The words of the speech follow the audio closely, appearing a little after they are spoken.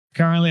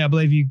currently. I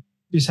believe you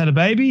just had a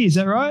baby. Is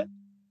that right?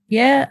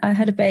 Yeah, I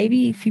had a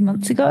baby a few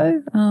months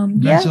ago.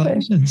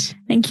 Congratulations.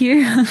 Thank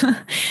you.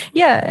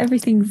 Yeah,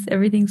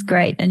 everything's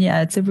great. And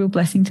yeah, it's a real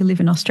blessing to live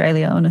in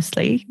Australia,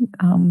 honestly.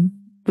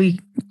 We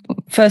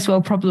first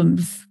world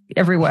problems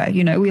everywhere,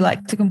 you know, we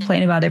like to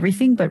complain about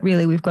everything, but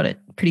really we've got it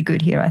pretty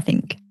good here, I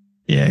think.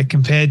 Yeah,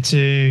 compared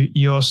to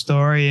your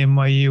story and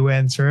what you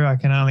went through, I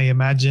can only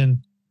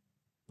imagine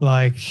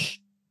like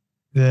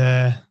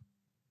the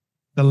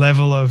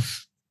level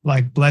of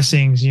like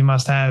blessings you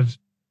must have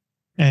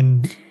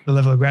and the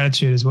level of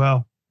gratitude as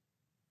well.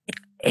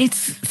 It's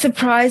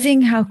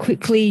surprising how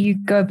quickly you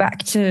go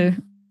back to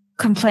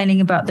complaining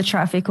about the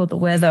traffic or the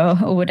weather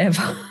or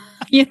whatever.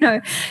 You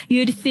know,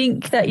 you'd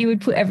think that you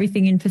would put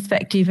everything in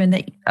perspective and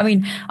that, I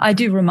mean, I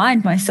do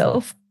remind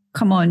myself,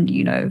 come on,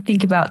 you know,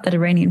 think about that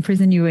Iranian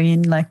prison you were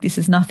in, like this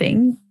is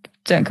nothing,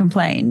 don't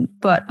complain.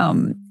 But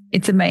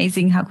it's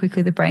amazing how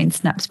quickly the brain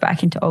snaps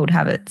back into old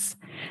habits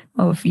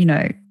of, you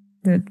know,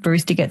 the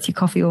barista gets your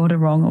coffee order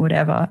wrong or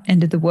whatever,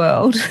 end of the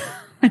world.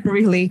 And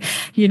really,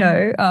 you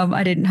know,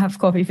 I didn't have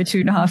coffee for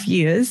 2.5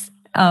 years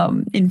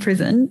in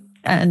prison,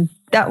 and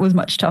that was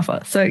much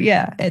tougher. So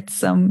yeah,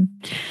 it's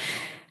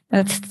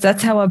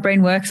that's how our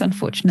brain works,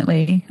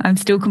 unfortunately. I'm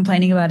still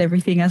complaining about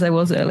everything as I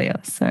was earlier.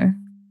 So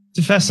it's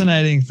a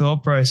fascinating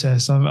thought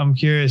process. I'm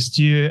curious,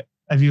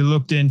 have you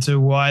looked into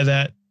why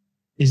that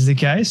is the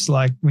case?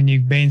 Like when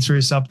you've been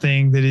through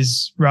something that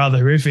is rather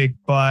horrific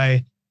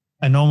by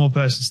a normal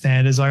person's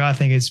standards, like I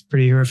think it's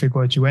pretty horrific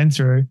what you went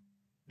through,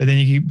 but then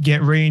you get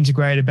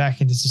reintegrated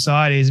back into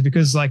society. Is it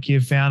because like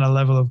you've found a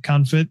level of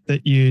comfort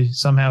that you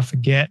somehow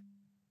forget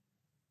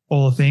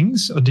all the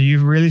things, or do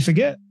you really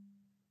forget?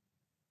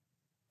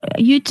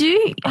 You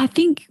do. I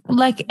think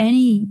like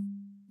any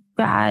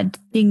bad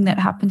thing that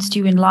happens to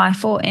you in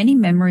life or any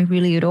memory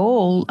really at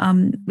all,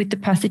 with the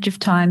passage of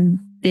time,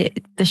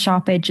 the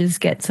sharp edges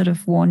get sort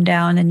of worn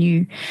down and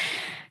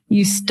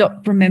you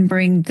stop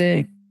remembering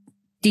the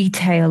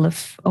detail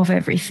of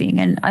everything.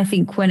 And I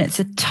think when it's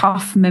a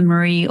tough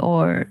memory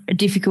or a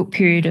difficult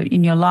period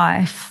in your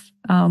life,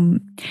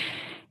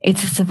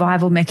 it's a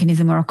survival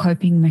mechanism or a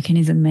coping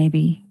mechanism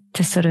maybe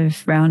to sort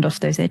of round off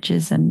those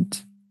edges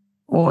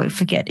or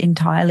forget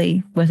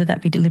entirely, whether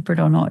that be deliberate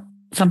or not.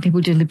 Some people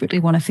deliberately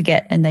want to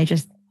forget and they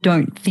just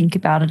don't think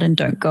about it and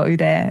don't go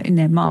there in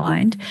their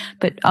mind.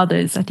 But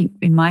others, I think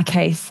in my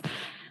case,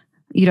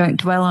 you don't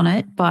dwell on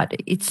it, but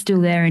it's still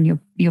there in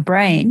your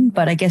brain.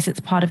 But I guess it's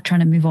part of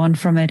trying to move on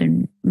from it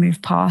and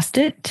move past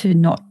it, to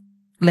not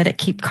let it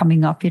keep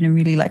coming up in a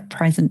really like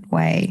present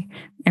way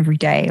every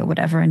day or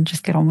whatever, and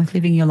just get on with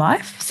living your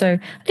life. So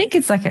I think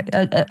it's like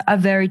a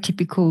very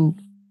typical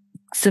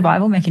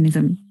survival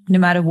mechanism, no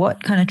matter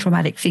what kind of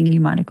traumatic thing you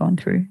might have gone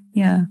through.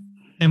 Yeah.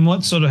 And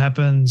what sort of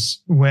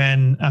happens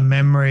when a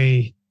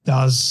memory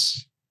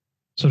does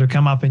sort of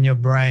come up in your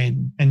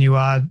brain and you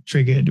are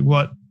triggered?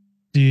 What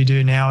do you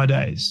do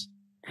nowadays?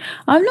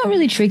 I'm not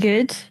really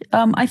triggered.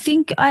 I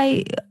think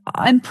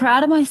I'm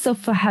proud of myself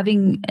for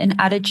having an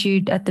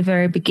attitude at the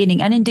very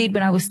beginning. And indeed,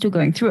 when I was still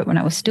going through it, when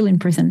I was still in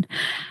prison,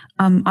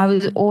 I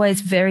was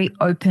always very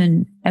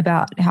open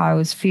about how I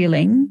was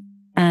feeling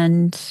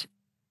and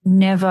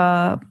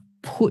never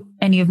put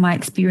any of my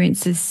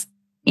experiences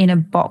in a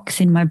box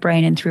in my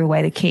brain and threw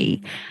away the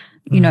key,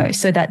 you know,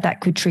 so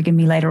that could trigger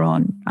me later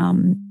on.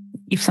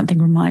 If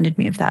something reminded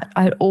me of that,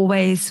 I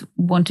always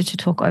wanted to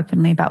talk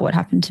openly about what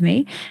happened to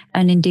me,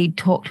 and indeed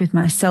talked with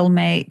my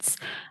cellmates,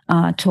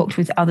 talked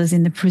with others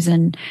in the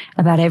prison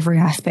about every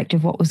aspect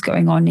of what was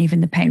going on,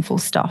 even the painful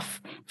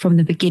stuff from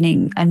the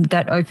beginning. And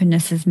that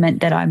openness has meant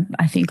that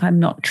I think I'm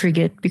not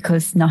triggered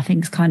because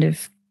nothing's kind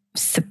of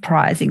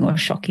surprising or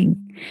shocking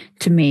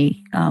to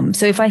me.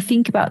 So if I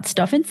think about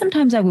stuff, and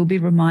sometimes I will be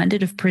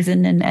reminded of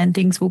prison and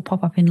things will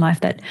pop up in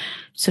life that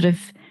sort of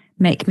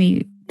make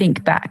me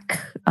think back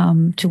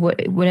to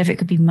whatever. It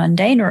could be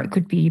mundane or it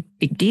could be a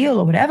big deal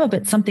or whatever,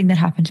 but something that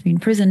happened to me in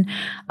prison,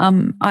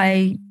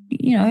 I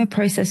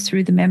process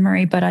through the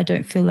memory, but I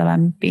don't feel that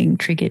I'm being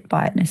triggered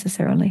by it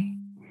necessarily.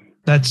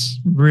 That's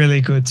really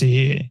good to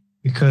hear,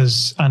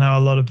 because I know a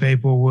lot of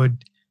people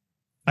would,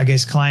 I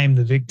guess, claim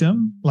the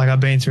victim. Like, I've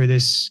been through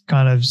this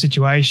kind of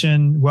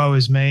situation, woe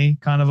is me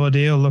kind of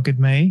ordeal. Look at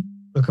me,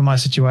 look at my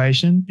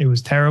situation. It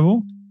was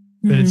terrible.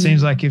 But it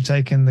seems like you've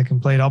taken the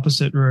complete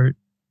opposite route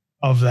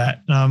of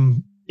that. And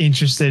I'm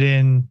interested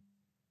in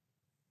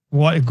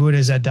what good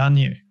has that done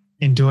you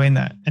in doing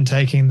that and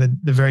taking the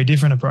very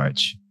different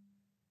approach.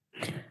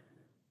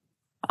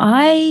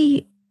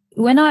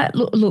 When I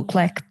look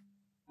like,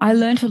 I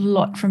learned a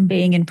lot from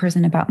being in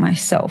prison about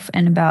myself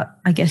and about,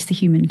 I guess, the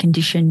human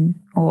condition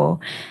or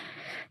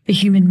the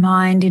human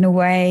mind in a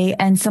way.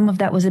 And some of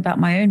that was about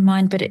my own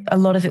mind, but a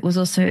lot of it was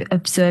also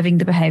observing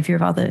the behavior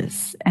of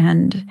others.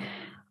 And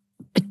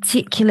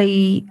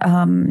particularly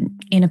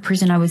in a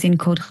prison I was in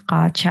called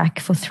Qarchak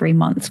for 3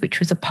 months, which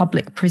was a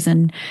public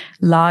prison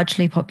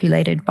largely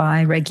populated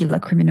by regular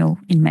criminal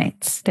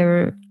inmates. There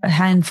were a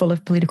handful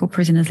of political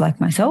prisoners like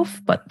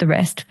myself, but the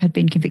rest had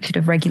been convicted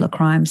of regular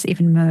crimes,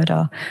 even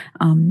murder,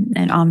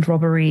 and armed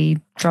robbery,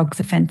 drugs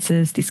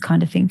offences, this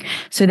kind of thing.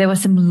 So there were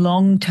some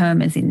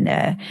long-termers in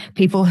there,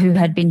 people who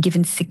had been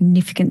given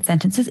significant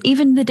sentences,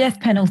 even the death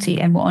penalty,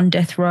 and were on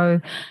death row.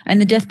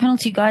 And the death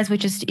penalty guys were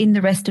just in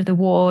the rest of the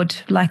ward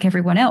like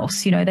everyone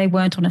else. You know, they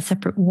weren't on a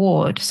separate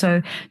ward.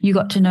 So you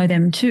got to know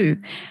them too.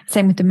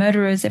 Same with the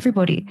murderers,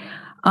 everybody.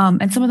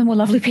 And some of them were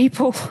lovely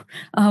people.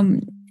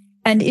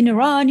 And in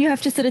Iran, you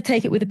have to sort of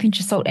take it with a pinch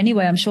of salt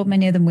anyway. I'm sure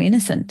many of them were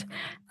innocent.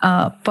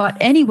 But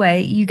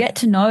anyway, you get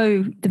to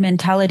know the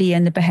mentality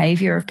and the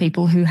behavior of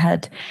people who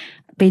had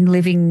been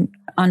living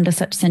under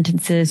such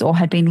sentences or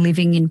had been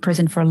living in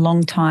prison for a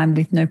long time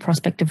with no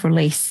prospect of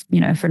release,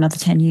 you know, for another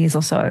 10 years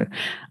or so.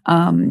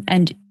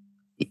 And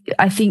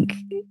I think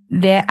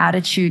their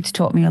attitudes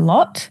taught me a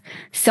lot.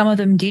 Some of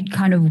them did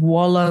kind of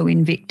wallow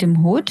in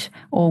victimhood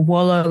or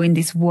wallow in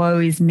this woe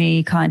is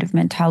me kind of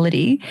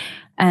mentality.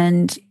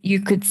 And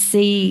you could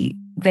see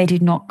they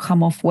did not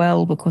come off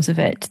well because of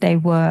it. They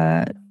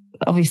were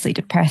obviously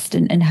depressed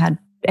and had,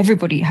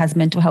 everybody has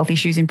mental health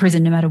issues in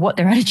prison, no matter what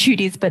their attitude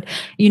is. But,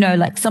 you know,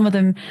 like some of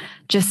them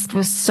just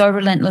was so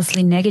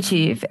relentlessly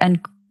negative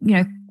and, you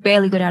know,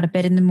 barely got out of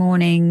bed in the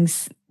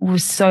mornings,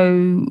 was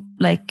so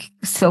like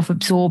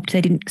self-absorbed.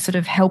 They didn't sort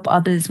of help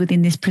others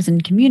within this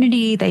prison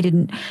community. They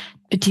didn't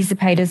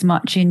participate as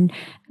much in,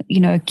 you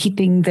know,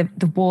 keeping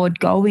the ward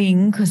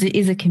going, because it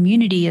is a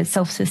community, a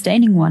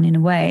self-sustaining one in a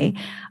way.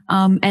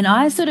 And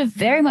I sort of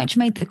very much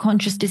made the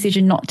conscious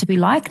decision not to be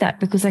like that,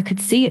 because I could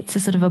see it's a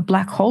sort of a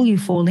black hole you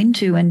fall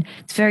into, and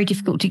it's very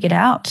difficult to get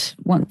out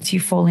once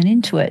you've fallen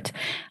into it.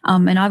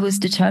 And I was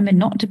determined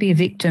not to be a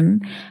victim.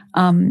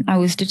 I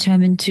was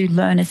determined to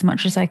learn as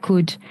much as I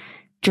could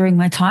during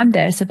my time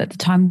there so that the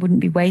time wouldn't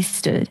be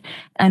wasted,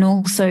 and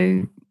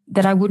also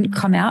that I wouldn't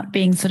come out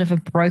being sort of a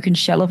broken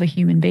shell of a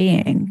human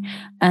being.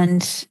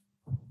 And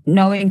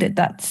knowing that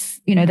that's,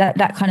 you know,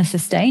 that kind of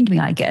sustained me,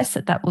 I guess,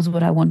 that was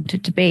what I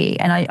wanted to be.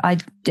 And I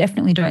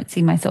definitely don't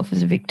see myself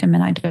as a victim,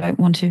 and I don't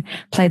want to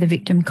play the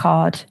victim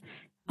card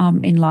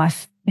in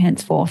life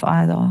henceforth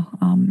either.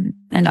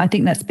 And I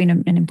think that's been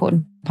an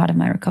important part of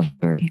my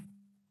recovery.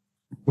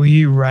 Were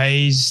you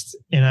raised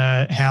in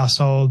a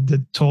household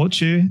that taught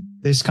you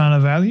this kind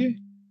of value?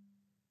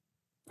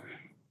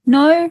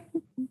 No.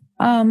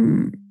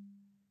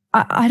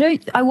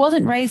 I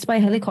wasn't raised by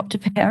helicopter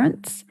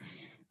parents.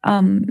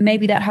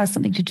 Maybe that has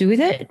something to do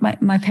with it.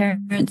 My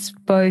parents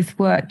both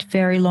worked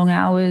very long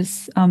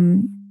hours,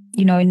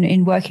 you know,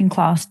 in working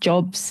class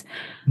jobs.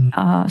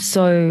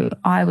 So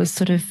I was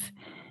sort of,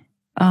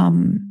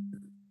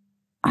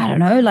 I don't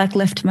know, like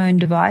left to my own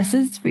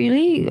devices,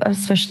 really,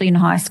 especially in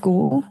high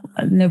school.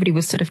 Nobody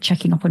was sort of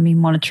checking up on me,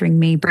 monitoring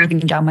me, breathing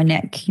down my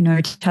neck, you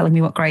know, telling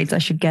me what grades I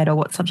should get or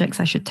what subjects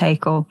I should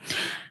take, or,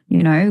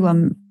 you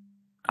know,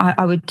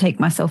 I would take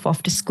myself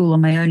off to school on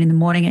my own in the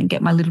morning and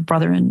get my little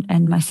brother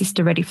and my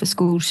sister ready for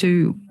school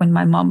too, when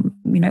my mum,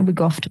 you know, would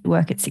go off to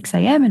work at 6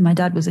 a.m. and my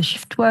dad was a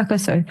shift worker,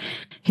 so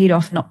he'd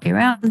often not be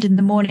around in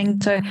the morning.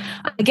 So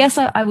I guess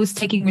I was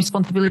taking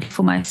responsibility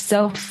for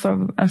myself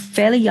from a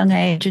fairly young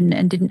age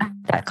and didn't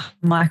have that kind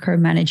of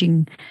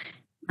micromanaging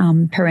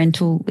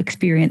parental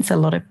experience a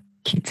lot of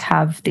kids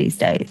have these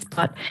days.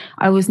 But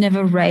I was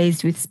never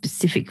raised with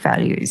specific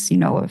values, you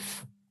know,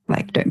 of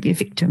like, don't be a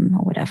victim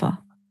or whatever.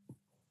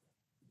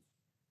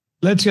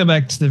 Let's go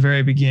back to the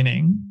very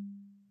beginning.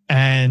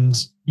 And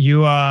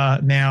you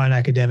are now an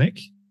academic,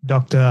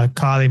 Dr.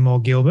 Kylie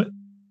Moore-Gilbert.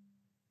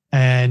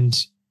 And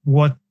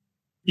what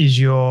is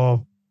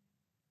your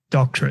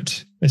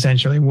doctorate,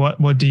 essentially?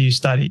 What do you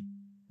study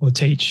or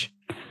teach?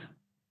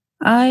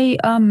 I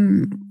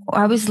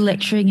was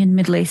lecturing in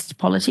Middle East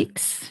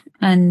politics,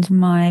 and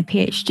my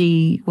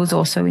PhD was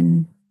also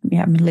in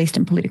Middle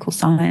Eastern political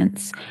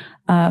science,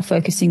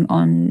 focusing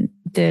on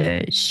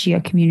the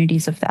Shia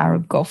communities of the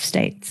Arab Gulf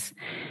states.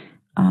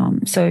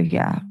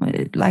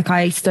 Like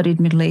I studied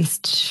Middle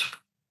East.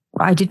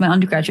 I did my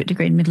undergraduate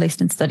degree in Middle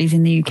Eastern studies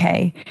in the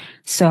UK.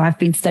 So I've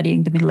been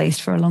studying the Middle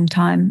East for a long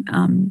time,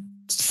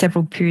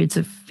 several periods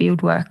of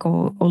field work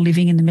or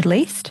living in the Middle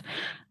East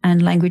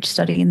and language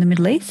study in the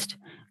Middle East.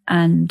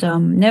 And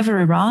never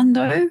Iran,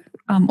 though,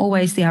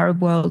 always the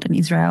Arab world and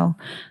Israel.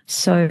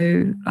 So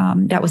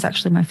that was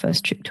actually my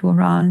first trip to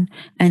Iran.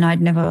 And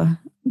I'd never,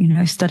 you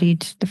know,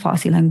 studied the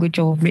Farsi language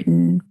or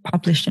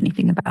published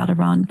anything about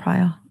Iran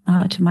prior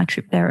to my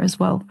trip there as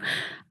well.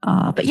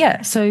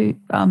 So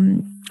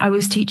I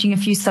was teaching a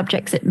few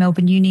subjects at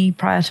Melbourne Uni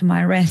prior to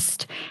my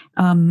arrest.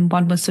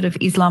 One was sort of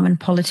Islam and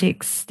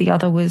politics. The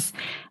other was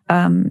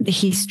the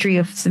history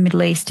of the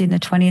Middle East in the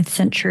 20th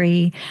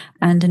century.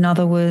 And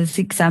another was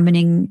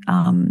examining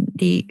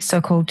the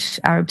so-called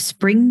Arab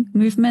Spring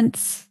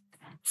movements.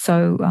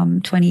 So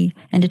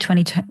end of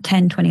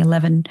 2010,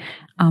 2011,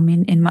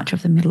 in much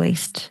of the Middle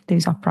East,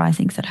 these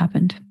uprisings that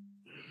happened.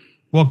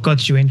 What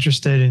got you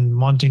interested in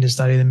wanting to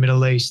study the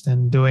Middle East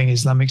and doing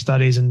Islamic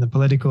studies and the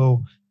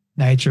political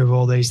nature of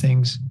all these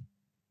things?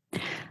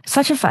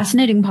 Such a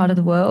fascinating part of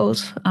the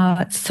world.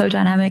 It's so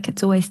dynamic.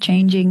 It's always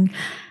changing.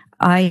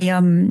 I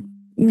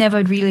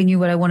never really knew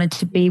what I wanted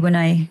to be when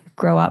I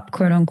grow up,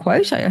 quote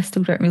unquote. I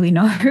still don't really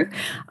know.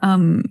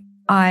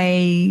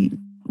 I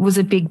was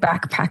a big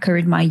backpacker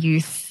in my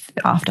youth.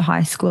 After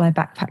high school, I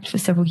backpacked for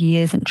several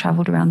years and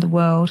traveled around the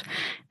world,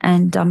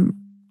 and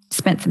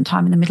spent some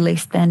time in the Middle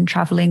East then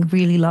traveling,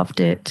 really loved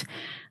it.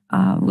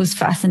 Was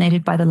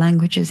fascinated by the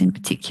languages in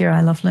particular.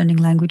 I love learning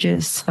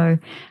languages. So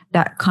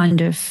that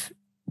kind of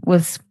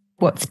was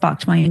what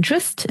sparked my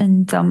interest.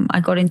 And I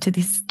got into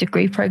this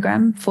degree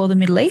program for the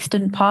Middle East.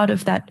 And part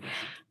of that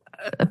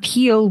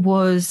appeal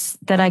was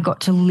that I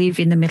got to live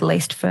in the Middle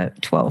East for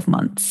 12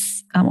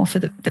 months, or for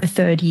the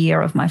third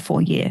year of my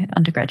 4-year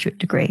undergraduate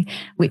degree,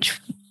 which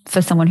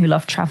for someone who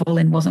loved travel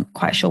and wasn't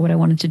quite sure what I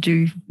wanted to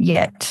do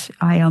yet,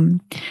 I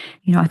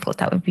thought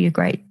that would be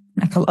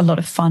a lot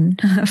of fun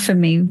for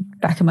me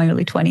back in my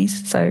early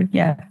 20s. So,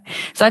 yeah.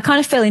 So I kind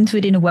of fell into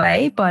it in a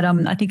way, but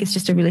I think it's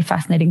just a really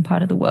fascinating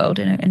part of the world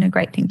and a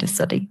great thing to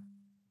study.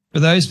 For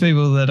those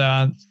people that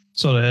aren't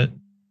sort of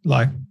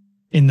like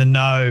in the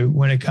know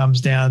when it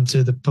comes down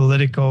to the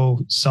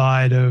political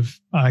side of,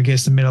 I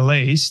guess, the Middle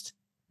East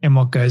and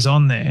what goes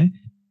on there,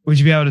 would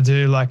you be able to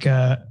do like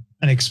an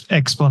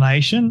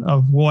explanation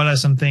of what are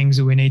some things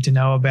that we need to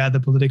know about the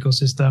political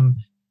system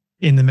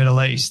in the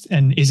Middle East?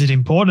 And is it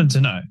important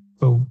to know?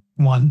 Well,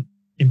 one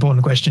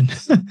important question.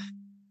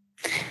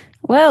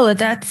 Well,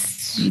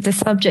 that's the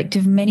subject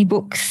of many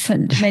books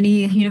and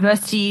many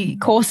university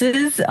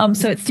courses.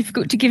 So it's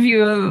difficult to give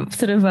you a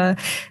sort of a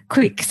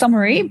quick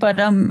summary. But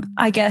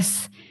I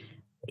guess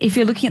if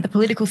you're looking at the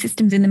political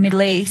systems in the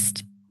Middle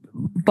East,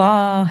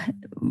 bar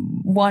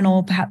one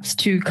or perhaps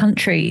two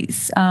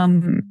countries,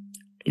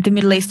 the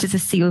Middle East is a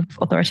sea of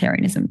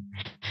authoritarianism.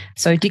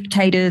 So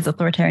dictators,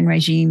 authoritarian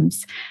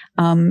regimes,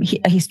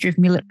 a history of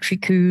military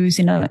coups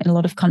in a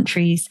lot of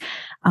countries,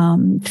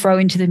 throw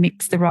into the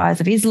mix the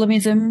rise of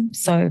Islamism,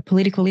 so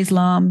political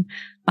Islam,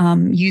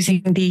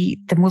 using the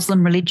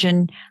Muslim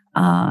religion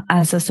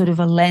as a sort of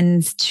a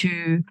lens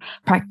to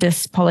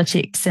practice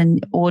politics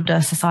and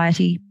order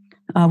society,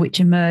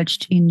 which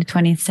emerged in the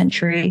 20th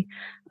century,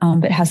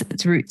 but has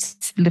its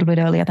roots a little bit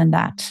earlier than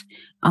that.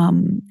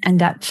 And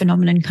that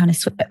phenomenon kind of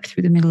swept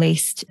through the Middle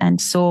East and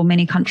saw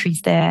many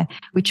countries there,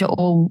 which are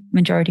all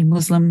majority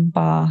Muslim,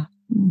 bar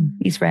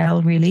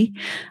Israel really,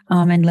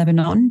 and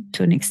Lebanon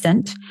to an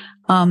extent,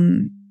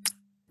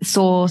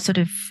 saw sort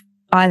of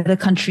either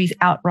countries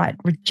outright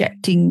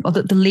rejecting, or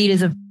the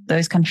leaders of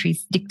those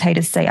countries,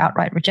 dictators, say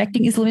outright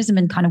rejecting Islamism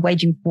and kind of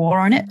waging war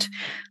on it,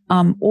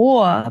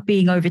 or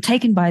being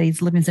overtaken by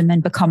Islamism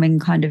and becoming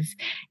kind of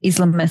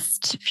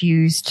Islamist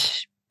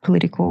fused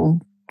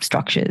political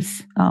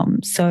structures.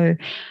 So,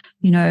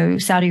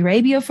 Saudi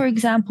Arabia, for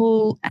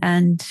example,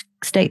 and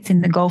states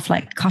in the Gulf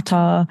like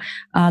Qatar,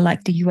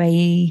 like the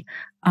UAE,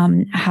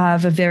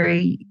 have a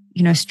very,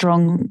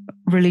 strong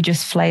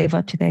religious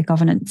flavor to their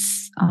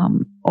governance,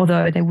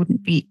 although they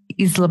wouldn't be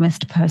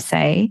Islamist per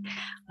se.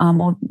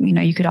 Or,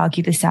 you could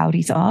argue the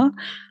Saudis are,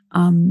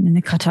 and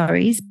the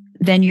Qataris.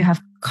 Then you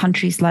have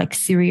countries like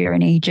Syria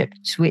and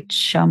Egypt,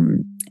 which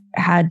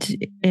had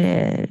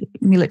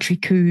military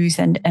coups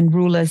and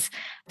rulers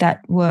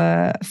that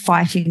were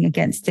fighting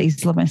against the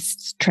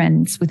Islamist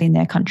trends within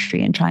their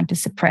country and trying to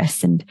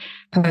suppress and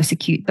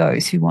persecute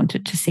those who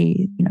wanted to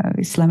see,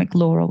 Islamic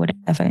law or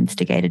whatever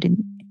instigated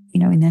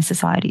in their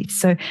societies.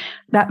 So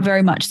that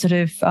very much sort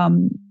of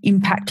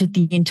impacted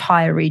the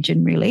entire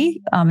region,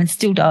 really, and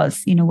still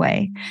does in a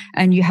way.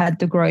 And you had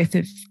the growth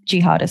of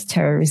jihadist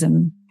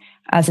terrorism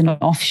as an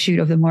offshoot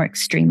of the more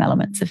extreme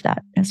elements of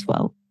that as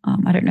well.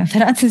 I don't know if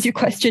that answers your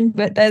question,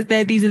 but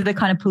these are the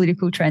kind of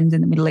political trends in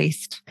the Middle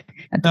East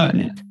at the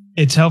moment.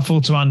 It's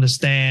helpful to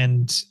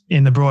understand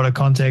in the broader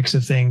context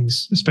of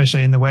things,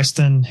 especially in the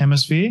Western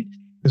Hemisphere,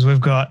 because we've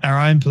got our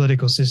own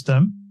political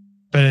system,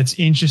 but it's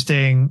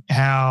interesting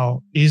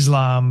how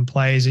Islam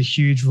plays a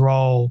huge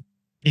role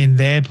in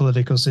their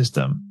political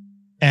system.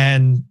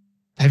 And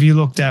have you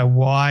looked at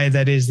why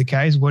that is the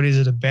case? What is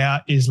it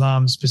about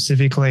Islam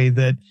specifically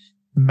that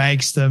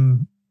makes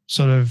them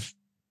sort of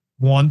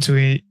want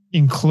to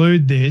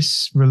include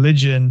this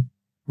religion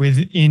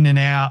within and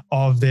out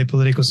of their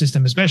political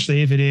system,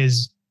 especially if it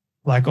is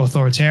like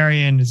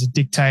authoritarian, it's a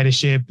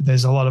dictatorship,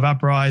 there's a lot of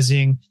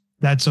uprising,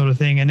 that sort of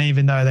thing. And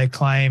even though they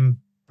claim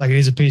like it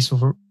is a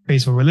peaceful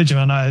religion,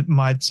 I know it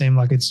might seem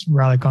like it's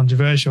rather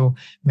controversial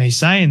me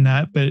saying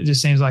that, but it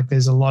just seems like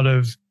there's a lot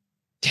of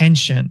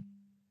tension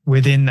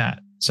within that.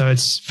 So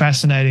it's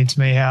fascinating to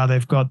me how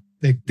they've got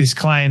this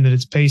claim that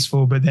it's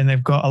peaceful, but then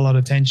they've got a lot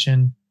of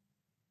tension.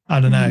 I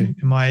don't know.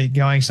 Am I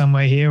going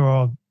somewhere here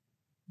or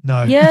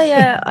no?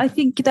 Yeah. I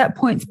think that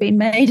point's been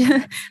made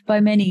by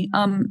many.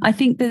 I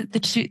think that the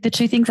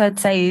two things I'd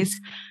say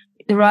is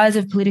the rise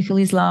of political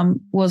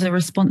Islam was a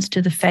response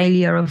to the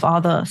failure of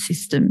other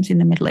systems in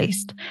the Middle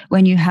East.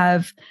 When you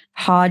have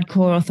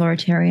hardcore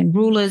authoritarian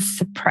rulers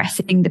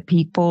suppressing the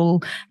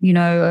people,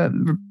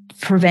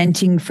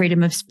 preventing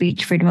freedom of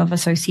speech, freedom of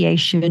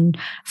association,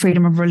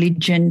 freedom of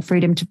religion,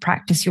 freedom to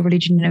practice your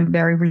religion in a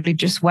very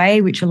religious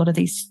way, which a lot of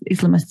these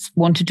Islamists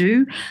want to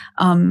do.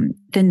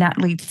 then that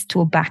leads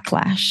to a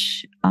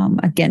backlash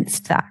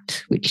against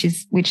that, which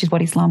is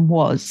what Islamism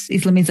was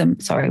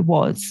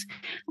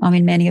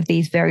in many of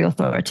these very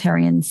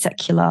authoritarian,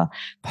 secular,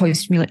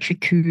 post-military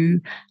coup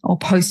or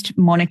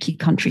post-monarchy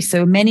countries.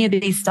 So many of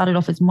these started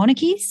off as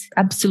monarchies,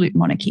 absolute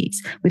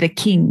monarchies, with a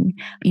king.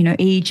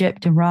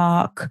 Egypt,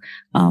 Iraq,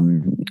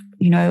 and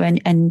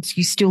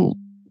you still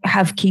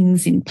have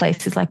kings in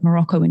places like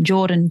Morocco and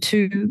Jordan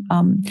too.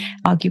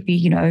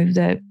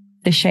 Arguably,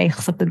 the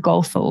sheikhs of the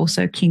Gulf are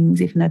also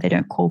kings, even though they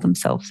don't call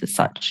themselves as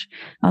such,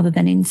 other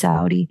than in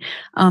Saudi.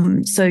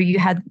 So you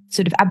had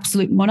sort of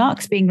absolute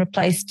monarchs being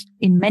replaced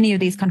in many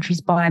of these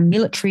countries by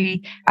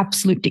military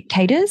absolute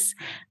dictators,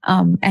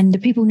 and the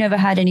people never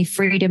had any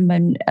freedom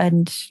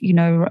and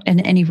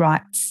any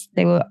rights.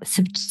 They were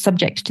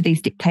subject to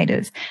these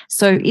dictators.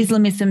 So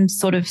Islamism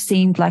sort of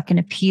seemed like an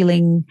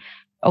appealing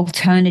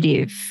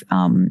alternative,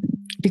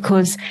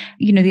 because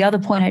the other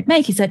point I'd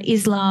make is that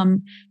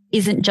Islam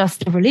isn't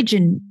just a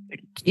religion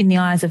in the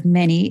eyes of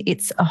many.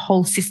 It's a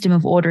whole system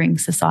of ordering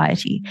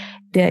society.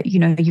 That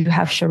you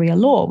have Sharia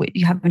law,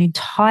 you have an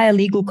entire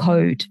legal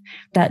code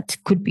that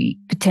could be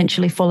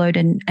potentially followed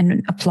and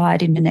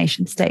applied in a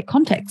nation state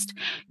context.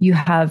 You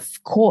have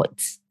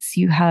courts,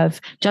 you have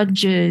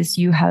judges,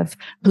 you have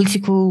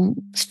political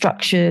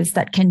structures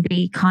that can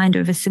be kind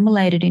of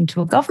assimilated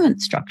into a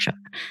government structure.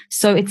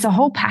 So it's a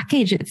whole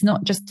package. It's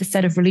not just a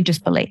set of religious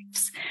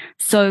beliefs.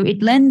 So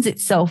it lends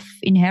itself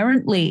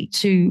inherently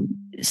to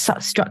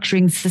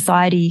structuring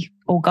society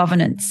or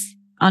governance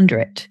under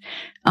it.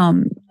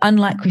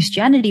 Unlike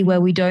Christianity,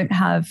 where we don't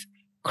have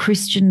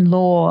Christian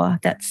law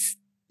that's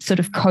sort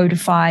of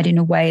codified in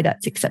a way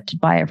that's accepted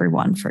by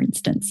everyone, for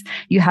instance.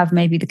 You have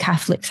maybe the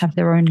Catholics have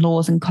their own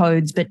laws and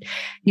codes, but,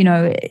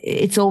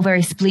 it's all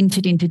very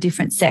splintered into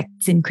different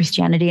sects in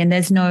Christianity, and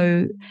there's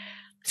no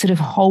sort of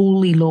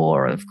holy law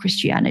of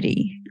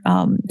Christianity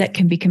that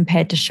can be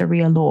compared to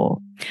Sharia law.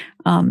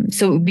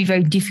 So it would be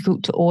very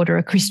difficult to order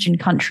a Christian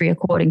country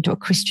according to a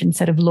Christian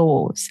set of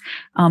laws.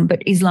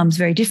 But Islam's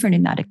very different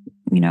in that,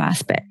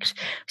 aspect.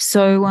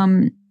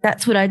 So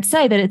that's what I'd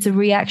say, that it's a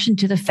reaction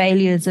to the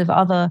failures of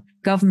other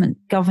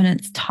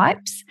governance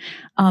types.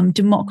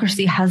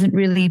 Democracy hasn't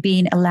really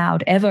been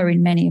allowed ever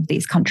in many of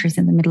these countries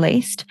in the Middle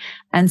East.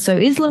 And so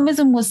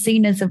Islamism was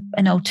seen as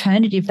an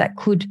alternative that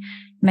could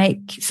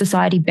make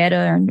society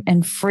better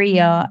and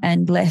freer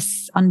and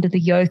less under the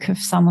yoke of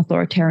some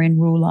authoritarian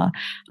ruler.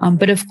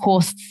 But of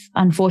course,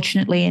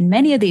 unfortunately, in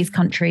many of these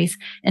countries,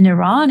 and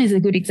Iran is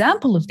a good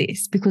example of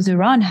this, because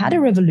Iran had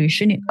a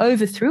revolution. It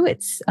overthrew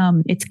its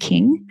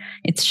king,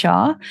 its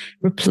Shah,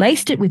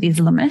 replaced it with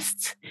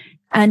Islamists,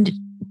 and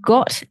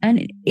got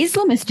an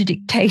Islamist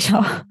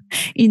dictator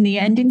in the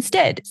end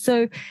instead.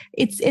 So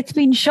it's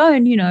been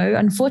shown,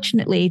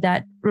 unfortunately,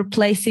 that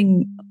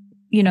replacing,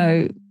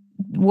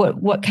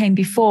 what came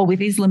before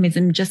with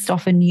Islamism just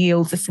often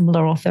yields a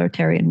similar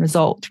authoritarian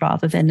result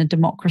rather than a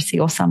democracy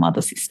or some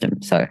other system.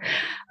 So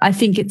I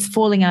think it's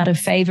falling out of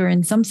favor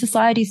in some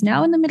societies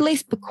now in the Middle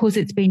East, because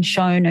it's been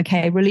shown,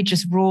 okay,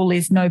 religious rule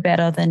is no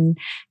better than,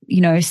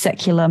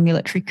 secular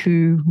military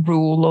coup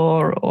rule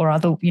or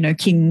other,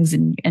 kings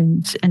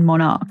and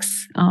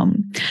monarchs.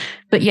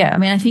 But yeah,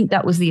 I think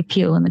that was the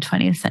appeal in the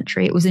 20th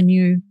century. It was a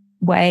new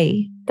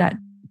way that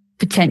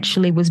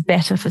potentially was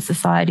better for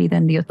society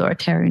than the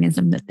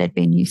authoritarianism that they'd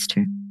been used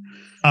to.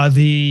 Are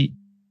the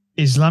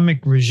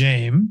Islamic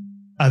regime,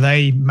 are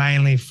they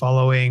mainly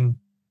following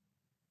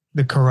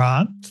the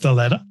Quran to the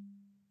letter?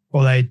 Or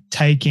are they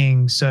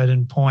taking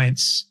certain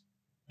points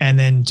and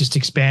then just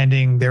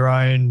expanding their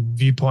own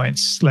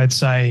viewpoints, let's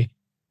say,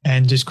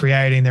 and just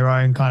creating their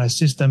own kind of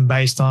system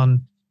based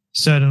on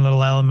certain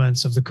little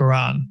elements of the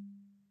Quran?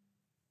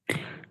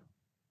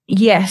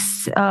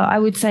 Yes, I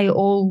would say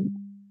all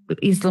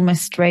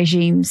Islamist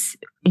regimes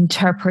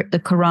interpret the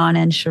Quran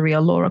and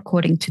Sharia law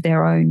according to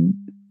their own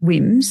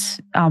whims,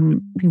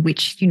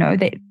 which,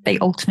 they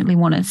ultimately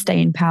want to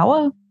stay in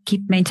power.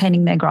 Keep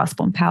maintaining their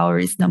grasp on power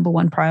is number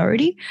one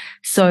priority.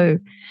 So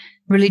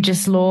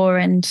religious law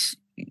and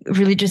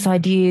religious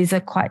ideas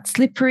are quite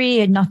slippery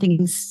and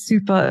nothing's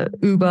super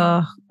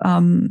uber.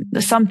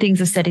 Some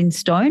things are set in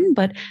stone,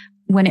 but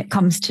when it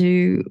comes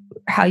to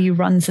how you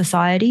run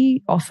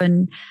society,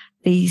 often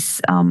these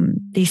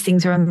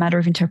things are a matter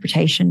of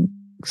interpretation.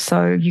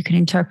 So you can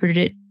interpret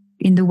it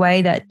in the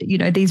way that,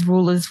 these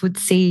rulers would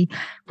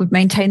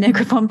maintain their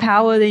grip on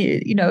power.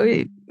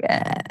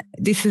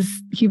 This is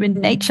human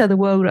nature the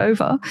world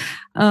over.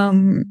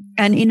 And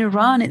in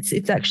Iran,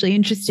 it's actually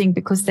interesting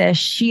because they're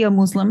Shia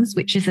Muslims,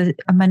 which is a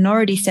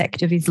minority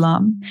sect of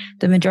Islam.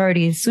 The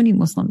majority is Sunni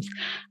Muslims.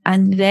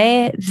 And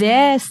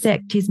their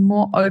sect is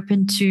more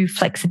open to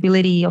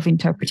flexibility of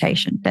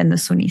interpretation than the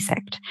Sunni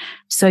sect.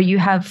 So you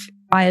have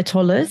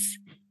Ayatollahs,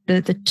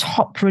 the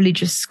top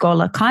religious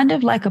scholar, kind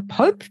of like a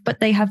pope, but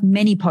they have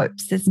many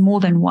popes. There's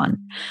more than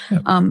one.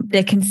 Yep.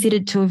 They're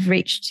considered to have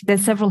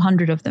there's several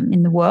hundred of them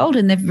in the world,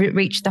 and they've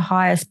reached the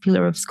highest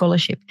pillar of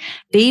scholarship.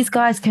 These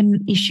guys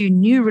can issue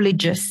new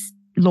religious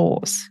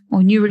laws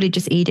or new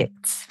religious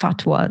edicts,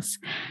 fatwas,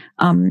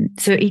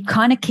 So it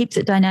kind of keeps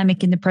it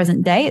dynamic in the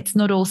present day. It's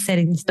not all set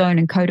in stone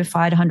and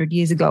codified 100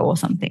 years ago or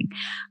something.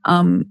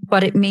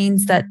 But it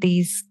means that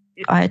these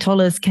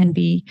Ayatollahs can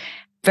be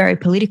very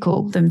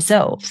political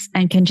themselves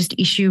and can just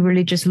issue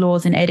religious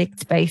laws and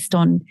edicts based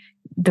on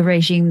the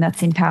regime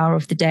that's in power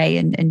of the day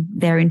and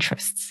their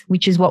interests,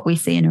 which is what we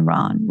see in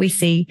Iran. We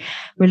see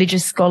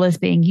religious scholars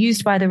being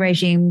used by the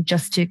regime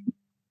just to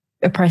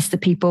oppress the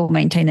people,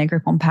 maintain their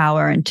grip on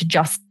power, and to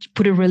just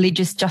put a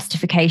religious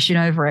justification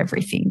over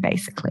everything,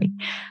 basically.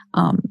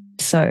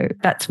 So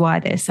that's why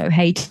they're so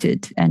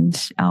hated. And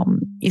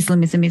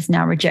Islamism is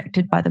now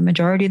rejected by the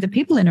majority of the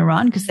people in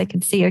Iran because they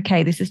can see,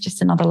 okay, this is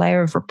just another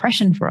layer of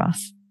repression for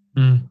us.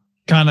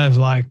 Kind of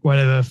like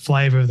whatever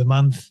flavor of the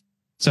month,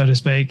 so to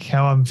speak,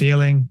 how I'm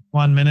feeling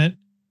 1 minute,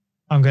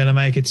 I'm going to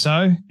make it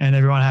so, and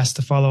everyone has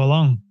to follow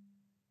along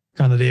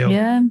kind of deal.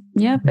 Yeah,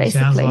 basically. It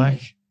sounds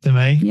like to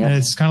me. Yep. And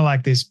it's kind of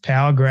like this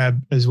power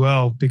grab as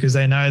well, because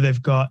they know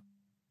they've got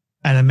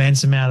an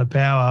immense amount of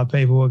power.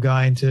 People are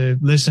going to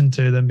listen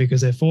to them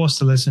because they're forced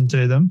to listen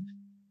to them.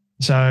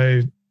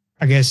 So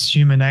I guess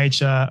human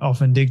nature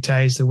often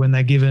dictates that when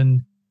they're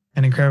given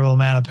an incredible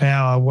amount of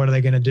power, what are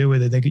they going to do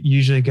with it? They're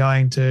usually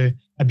going to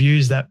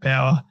abuse that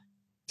power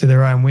to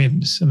their own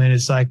whims. I mean,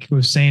 it's like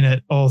we've seen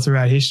it all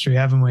throughout history,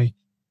 haven't we?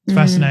 It's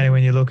fascinating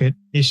when you look at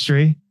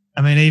history.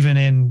 I mean, even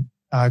in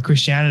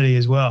Christianity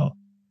as well,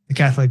 the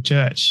Catholic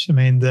Church. I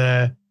mean,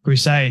 the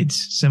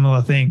Crusades,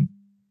 similar thing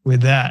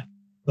with that.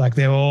 Like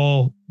they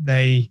all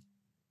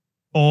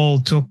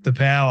took the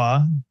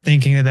power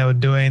thinking that they were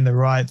doing the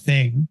right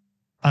thing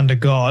under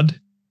God.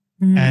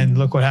 And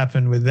look what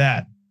happened with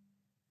that.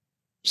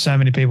 So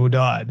many people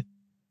died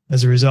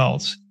as a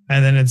result.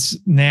 And then it's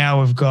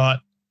now we've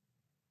got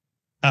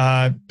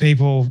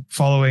people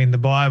following the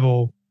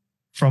Bible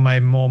from a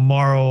more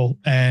moral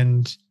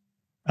and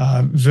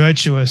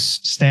virtuous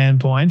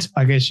standpoint,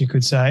 I guess you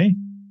could say,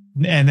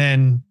 and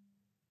then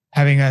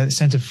having a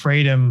sense of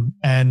freedom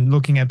and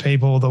looking at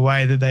people the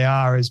way that they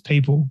are as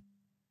people,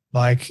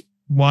 like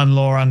one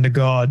law under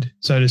God,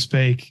 so to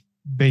speak,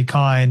 be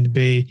kind,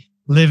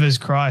 live as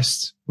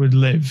Christ would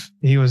live.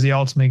 He was the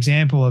ultimate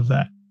example of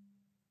that.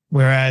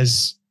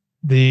 Whereas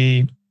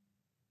the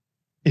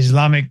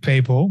Islamic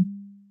people,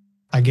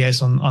 I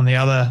guess on the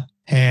other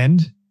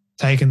hand,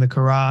 taken the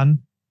Quran,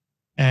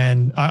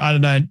 and I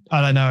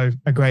don't know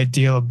a great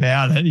deal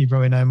about it. You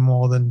probably know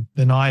more than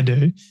I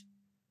do.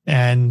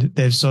 And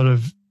they've sort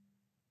of,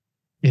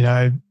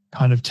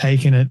 kind of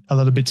taken it a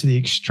little bit to the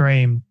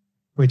extreme,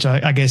 which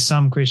I guess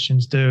some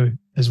Christians do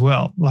as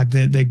well. Like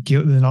they're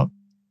not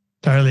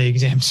totally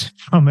exempt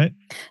from it.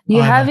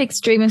 You have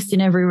extremists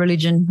in every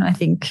religion, I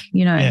think.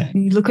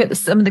 You look at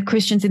some of the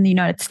Christians in the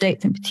United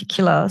States in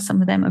particular,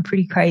 some of them are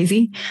pretty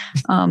crazy.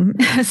 I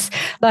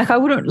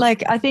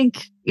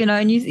think,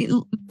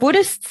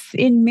 Buddhists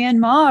in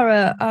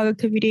Myanmar are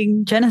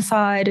committing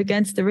genocide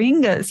against the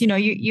Rohingyas.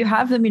 You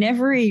have them in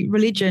every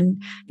religion.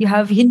 You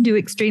have Hindu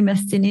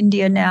extremists in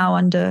India now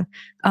under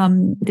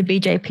the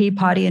BJP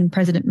party and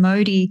President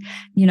Modi,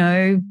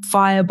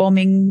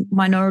 firebombing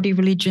minority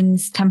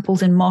religions,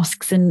 temples and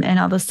mosques and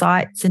other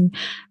sites. And,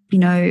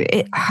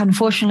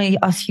 unfortunately,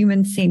 us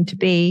humans seem to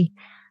be,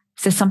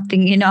 there's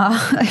something in our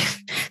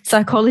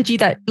psychology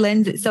that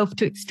lends itself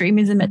to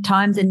extremism at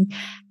times. And,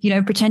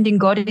 pretending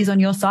God is on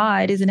your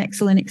side is an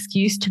excellent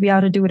excuse to be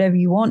able to do whatever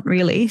you want,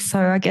 really.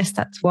 So I guess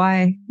that's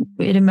why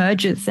it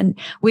emerges. And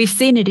we've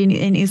seen it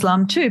in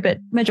Islam too, but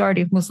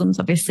majority of Muslims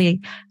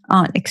obviously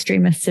aren't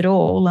extremists at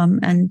all.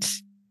 And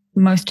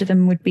most of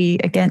them would be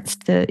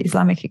against the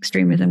Islamic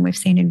extremism we've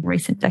seen in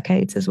recent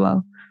decades as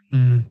well.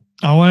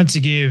 I wanted to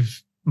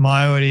give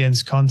my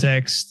audience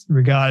context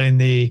regarding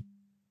the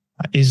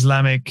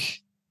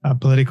Islamic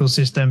political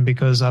system,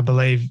 because I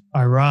believe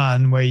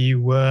Iran, where you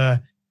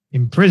were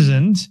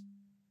imprisoned,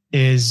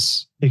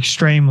 is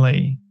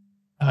extremely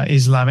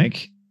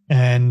Islamic,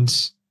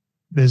 and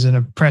there's an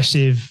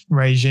oppressive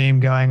regime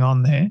going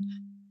on there.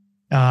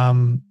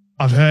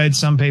 I've heard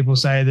some people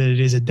say that it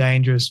is a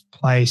dangerous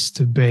place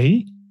to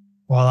be,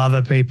 while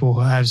other people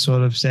have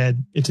sort of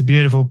said it's a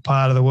beautiful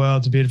part of the world,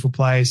 it's a beautiful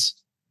place,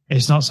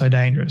 it's not so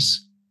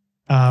dangerous.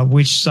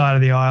 Which side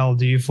of the aisle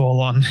do you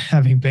fall on,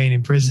 having been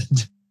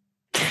imprisoned?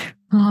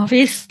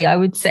 Obviously, I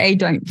would say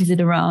don't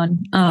visit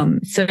Iran.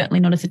 Certainly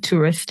not as a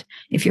tourist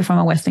if you're from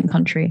a Western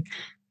country.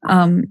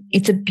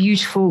 It's a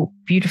beautiful,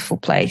 beautiful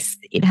place.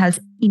 It has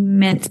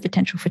immense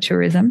potential for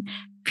tourism.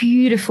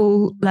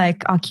 Beautiful,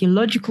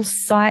 archaeological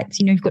sites.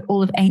 You've got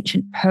all of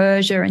ancient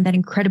Persia and that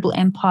incredible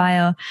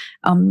empire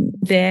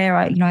there.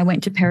 I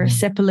went to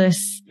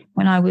Persepolis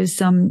when I was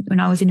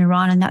in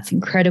Iran, and that's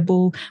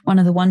incredible. One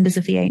of the wonders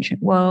of the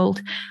ancient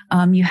world.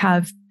 You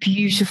have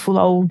beautiful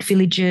old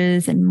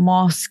villages and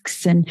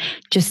mosques and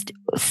just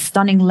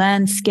stunning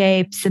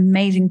landscapes,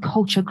 amazing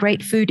culture,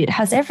 great food. It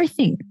has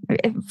everything.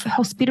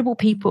 Hospitable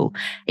people.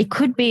 It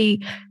could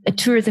be a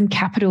tourism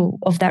capital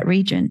of that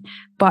region.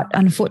 But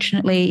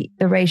unfortunately,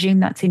 the regime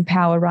that's in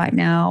power right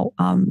now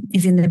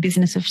is in the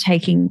business of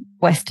taking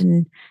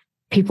Western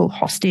people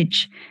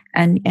hostage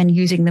and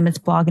using them as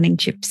bargaining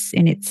chips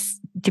in its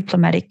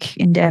diplomatic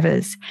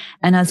endeavors.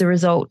 And as a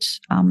result,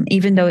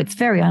 even though it's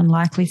very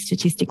unlikely,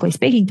 statistically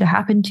speaking, to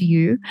happen to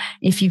you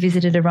if you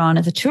visited Iran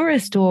as a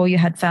tourist or you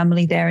had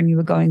family there and you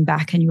were going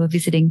back and you were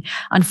visiting,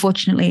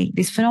 unfortunately,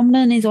 this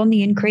phenomenon is on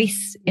the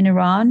increase in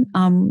Iran.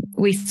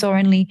 We saw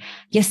only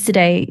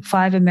yesterday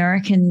 5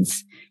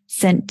 Americans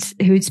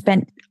who'd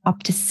spent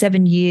up to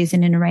 7 years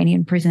in an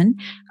Iranian prison,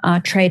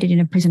 traded in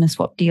a prisoner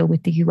swap deal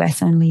with the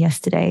US only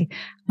yesterday.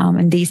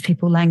 And these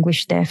people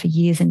languished there for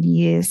years and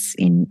years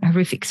in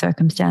horrific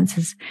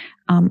circumstances,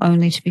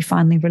 only to be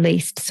finally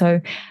released.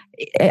 So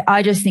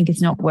I just think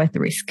it's not worth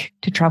the risk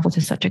to travel to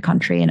such a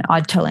country. And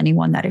I'd tell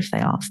anyone that if they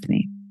asked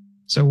me.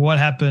 So what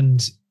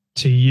happened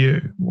to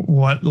you?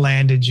 What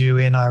landed you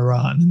in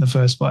Iran in the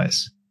first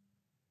place?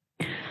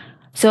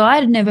 So I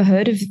had never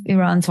heard of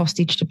Iran's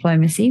hostage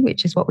diplomacy,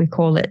 which is what we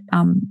call it,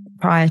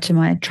 prior to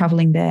my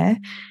traveling there.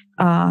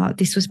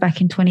 This was back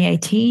in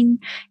 2018.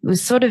 It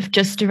was sort of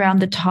just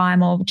around the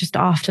time of just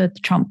after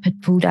Trump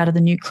had pulled out of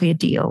the nuclear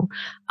deal.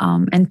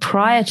 And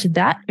prior to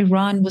that,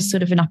 Iran was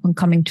sort of an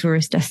up-and-coming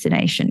tourist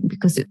destination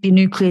because the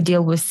nuclear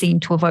deal was seen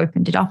to have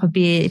opened it up a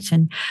bit.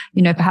 And,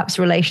 perhaps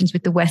relations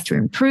with the West were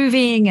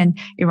improving and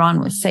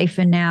Iran was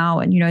safer now.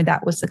 And,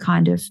 that was the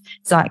kind of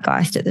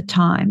zeitgeist at the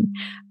time.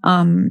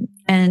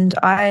 And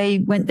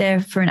I went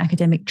there for an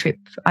academic trip.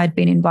 I'd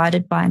been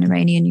invited by an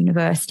Iranian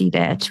university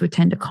there to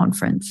attend a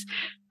conference.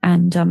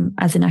 And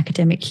as an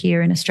academic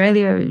here in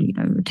Australia,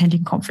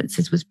 attending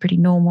conferences was pretty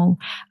normal.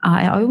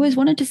 I always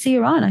wanted to see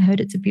Iran. I heard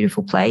it's a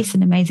beautiful place,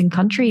 an amazing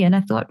country. And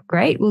I thought,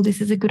 great, well,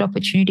 this is a good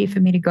opportunity for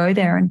me to go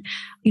there. And,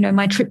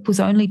 my trip was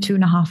only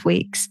 2.5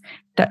 weeks.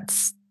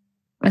 That's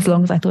as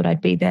long as I thought I'd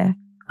be there.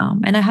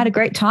 And I had a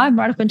great time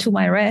right up until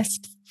my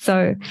arrest.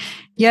 So,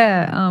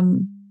 yeah,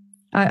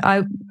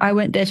 I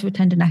went there to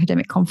attend an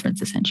academic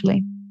conference,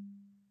 essentially.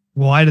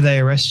 Why did they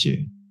arrest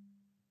you?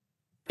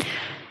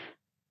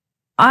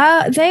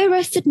 They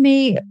arrested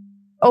me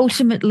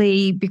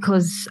ultimately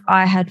because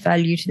I had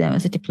value to them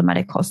as a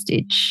diplomatic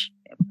hostage.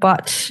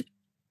 But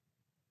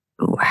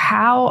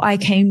how I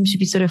came to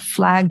be sort of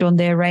flagged on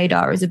their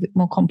radar is a bit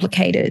more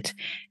complicated.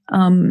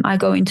 I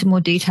go into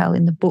more detail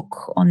in the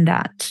book on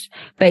that.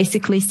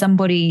 Basically,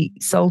 somebody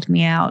sold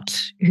me out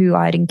who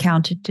I'd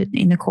encountered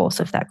in the course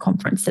of that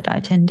conference that I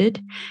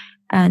attended,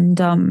 and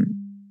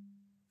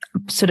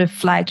sort of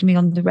flagged me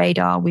on the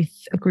radar with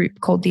a group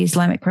called the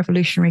Islamic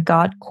Revolutionary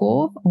Guard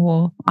Corps,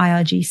 or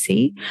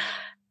IRGC.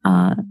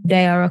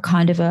 They are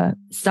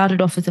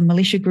started off as a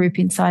militia group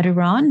inside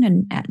Iran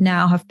and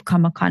now have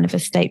become a kind of a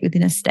state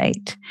within a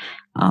state.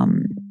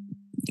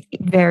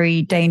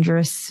 Very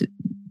dangerous,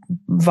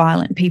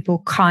 violent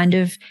people, kind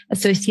of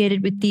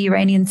associated with the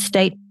Iranian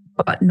state,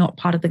 but not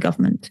part of the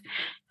government.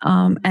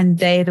 And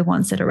they're the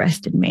ones that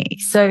arrested me.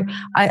 So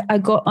I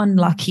got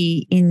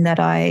unlucky in that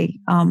I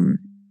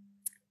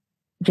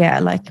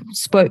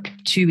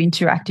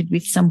interacted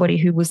with somebody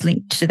who was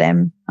linked to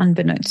them,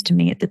 unbeknownst to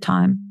me at the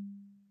time.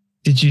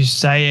 Did you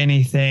say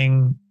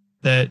anything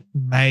that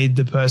made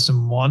the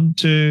person want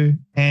to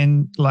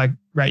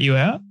rat you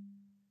out?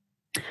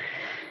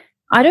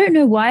 I don't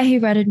know why he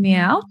ratted me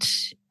out.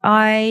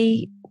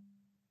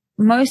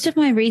 Most of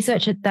my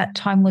research at that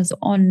time was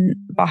on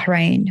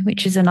Bahrain,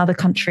 which is another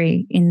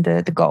country in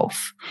the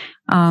Gulf.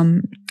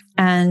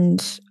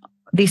 And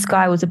this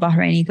guy was a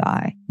Bahraini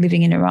guy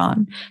living in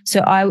Iran.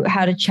 So I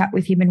had a chat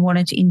with him and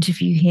wanted to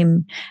interview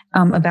him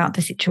about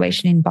the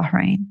situation in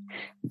Bahrain.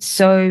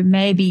 So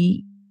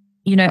maybe,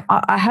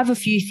 I have a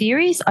few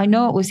theories. I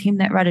know it was him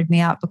that ratted me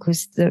out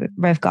because the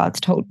Rev Guards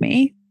told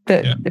me,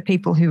 the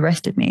people who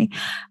arrested me.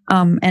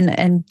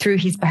 And through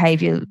his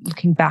behavior,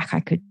 looking back,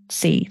 I could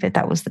see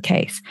that was the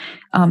case.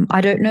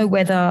 I don't know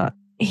whether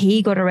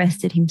he got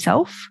arrested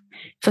himself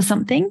for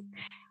something.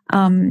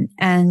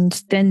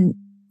 And then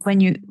when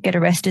you get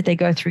arrested, they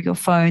go through your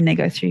phone, they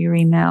go through your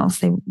emails,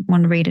 they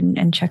want to read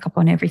and check up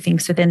on everything.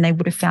 So then they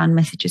would have found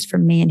messages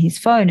from me in his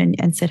phone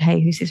and said, hey,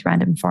 who's this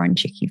random foreign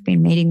chick you've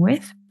been meeting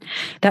with?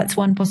 That's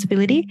one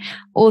possibility.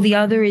 Or the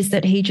other is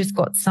that he just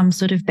got some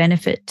sort of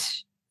benefit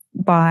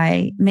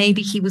by,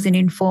 maybe he was an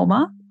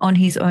informer on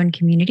his own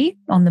community,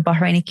 on the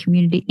Bahraini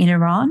community in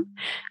Iran,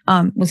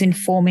 was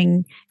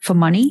informing for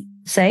money,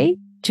 say,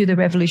 to the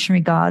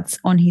Revolutionary Guards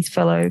on his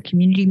fellow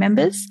community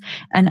members.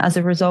 And as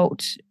a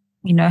result,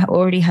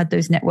 already had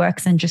those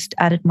networks and just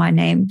added my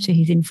name to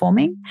his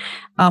informing.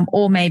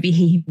 Or maybe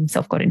he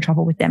himself got in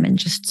trouble with them and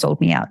just sold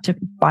me out to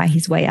buy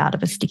his way out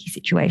of a sticky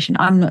situation.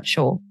 I'm not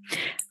sure.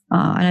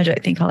 And I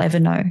don't think I'll ever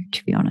know,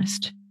 to be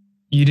honest.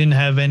 You didn't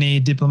have any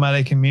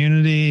diplomatic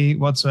immunity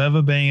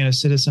whatsoever being a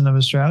citizen of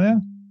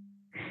Australia?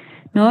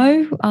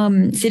 No,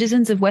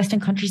 citizens of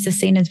Western countries are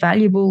seen as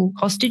valuable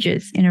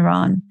hostages in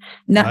Iran.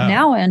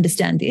 Now I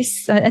understand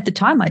this. At the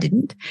time, I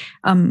didn't.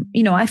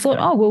 I thought,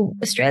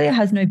 Australia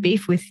has no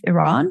beef with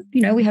Iran.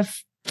 We have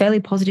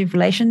fairly positive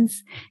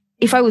relations.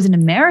 If I was an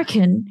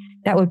American,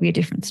 that would be a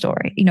different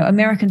story.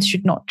 Americans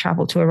should not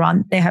travel to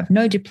Iran. They have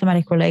no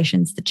diplomatic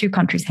relations. The two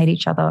countries hate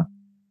each other.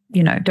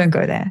 Don't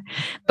go there.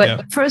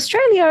 But for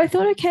Australia, I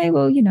thought, okay,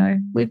 well,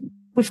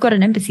 we've got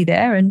an embassy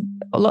there, and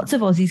lots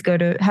of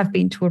Aussies have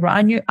been to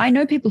Iran. I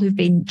know people who've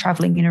been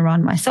traveling in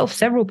Iran myself,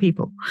 several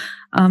people.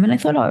 And I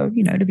thought,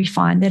 it'll be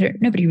fine.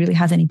 Nobody really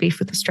has any beef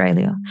with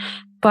Australia.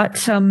 But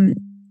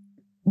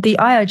the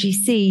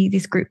IRGC,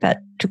 this group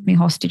that took me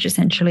hostage,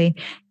 essentially,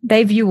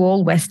 they view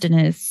all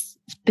Westerners,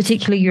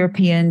 particularly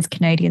Europeans,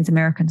 Canadians,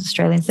 Americans,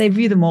 Australians, they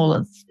view them all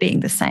as being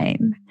the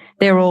same.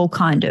 They're all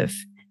kind of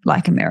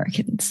like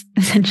Americans,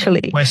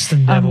 essentially.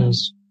 Western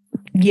devils.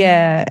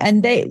 Yeah,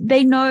 and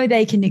they know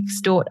they can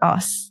extort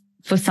us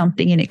for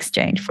something in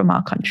exchange from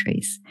our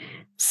countries.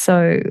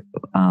 So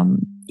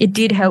it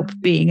did help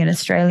being an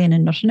Australian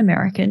and not an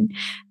American.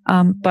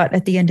 But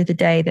at the end of the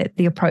day, that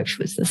the approach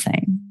was the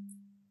same.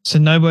 So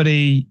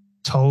nobody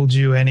told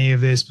you any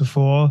of this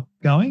before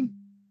going?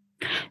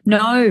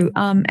 No,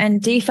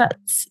 and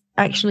DFAT's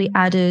actually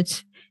added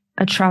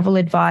a travel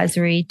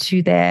advisory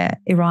to their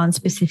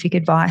Iran-specific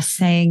advice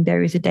saying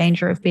there is a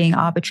danger of being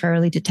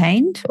arbitrarily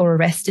detained or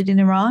arrested in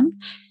Iran.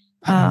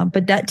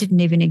 But that didn't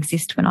even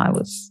exist when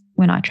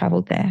I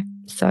traveled there.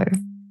 So,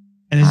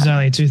 and this is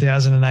only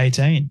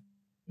 2018.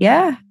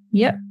 Yeah.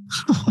 Yep.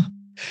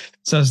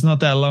 So it's not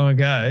that long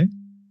ago.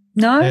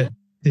 No.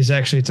 This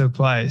actually took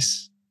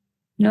place.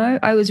 No,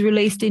 I was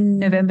released in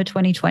November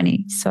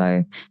 2020,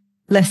 so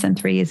less than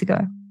 3 years ago.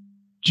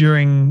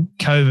 During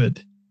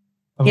COVID,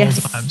 of all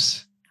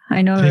times.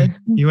 I know.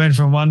 You went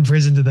from one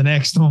prison to the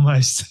next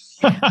almost.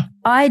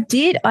 I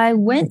did. I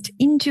went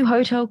into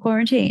hotel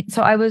quarantine.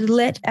 So I was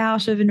let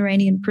out of an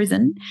Iranian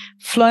prison,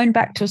 flown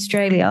back to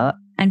Australia,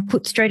 and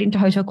put straight into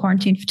hotel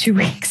quarantine for 2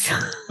 weeks.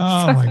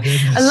 Oh, my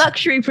goodness. A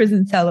luxury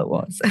prison cell it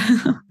was.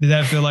 Did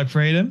that feel like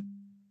freedom?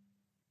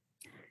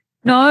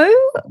 No,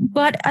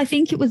 but I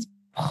think it was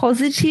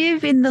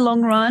positive in the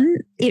long run.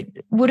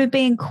 It would have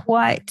been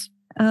quite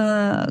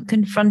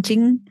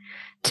confronting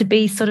to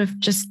be sort of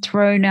just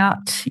thrown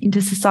out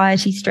into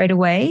society straight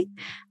away,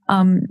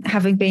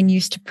 having been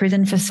used to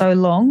prison for so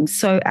long.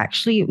 So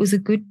actually it was a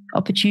good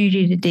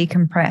opportunity to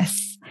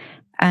decompress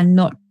and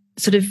not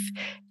sort of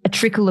a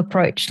trickle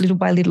approach, little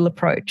by little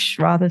approach,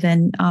 rather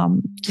than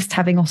just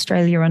having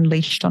Australia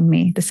unleashed on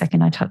me the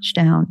second I touched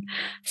down.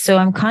 So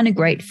I'm kind of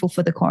grateful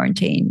for the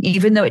quarantine,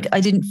 even though I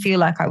didn't feel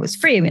like I was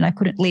free. I mean, I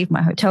couldn't leave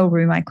my hotel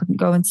room. I couldn't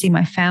go and see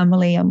my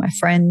family or my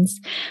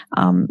friends.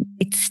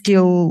 It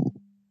still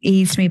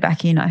eased me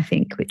back in, I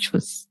think, which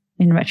was,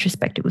 in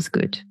retrospect, it was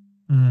good.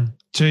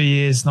 2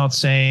 years not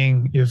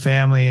seeing your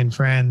family and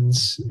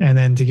friends, and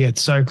then to get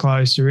so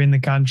close, you're in the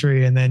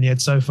country and then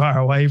yet so far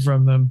away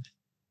from them.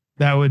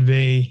 That would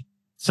be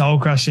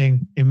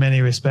soul-crushing in many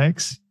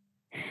respects.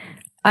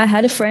 I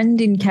had a friend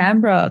in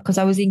Canberra, because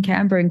I was in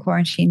Canberra in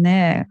quarantine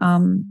there,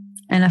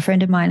 and a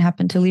friend of mine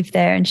happened to live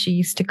there, and she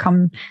used to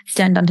come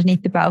stand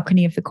underneath the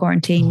balcony of the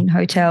quarantine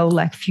hotel,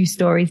 like a few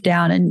stories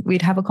down, and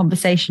we'd have a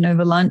conversation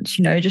over lunch,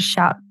 just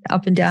shout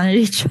up and down at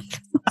each other,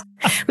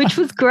 which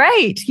was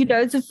great.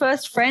 It's the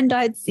first friend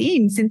I'd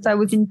seen since I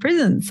was in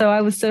prison, so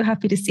I was so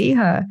happy to see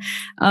her.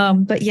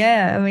 But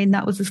yeah, I mean,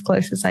 that was as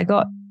close as I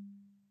got.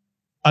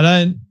 I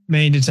don't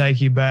mean to take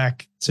you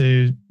back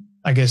to,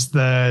 I guess,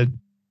 the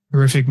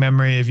horrific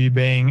memory of you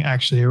being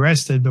actually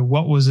arrested, but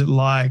what was it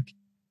like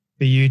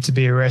for you to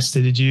be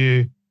arrested? Did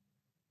you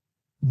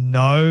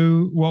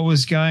know what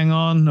was going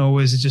on, or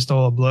was it just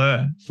all a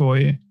blur for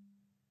you?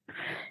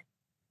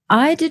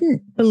 I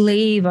didn't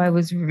believe I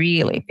was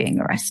really being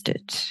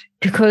arrested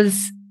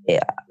because,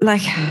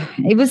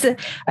 it was,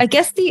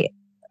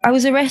 I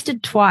was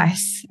arrested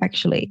twice,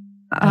 actually.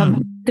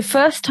 The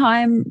first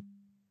time,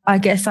 I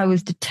guess I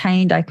was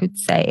detained, I could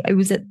say. I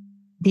was at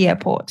the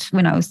airport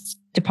when I was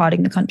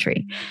departing the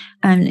country,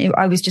 and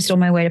I was just on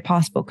my way to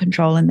passport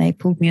control, and they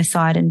pulled me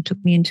aside and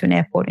took me into an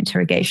airport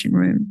interrogation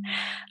room.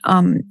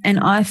 And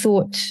I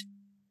thought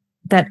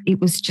that it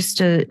was just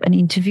an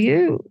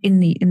interview in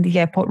the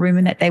airport room,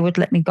 and that they would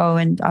let me go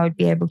and I would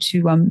be able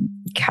to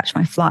catch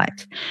my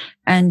flight.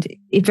 And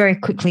it very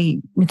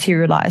quickly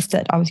materialized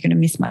that I was going to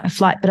miss my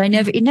flight. But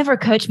it never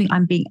occurred to me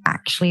I'm being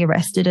actually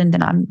arrested and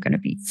then I'm going to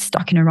be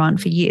stuck in Iran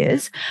for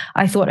years.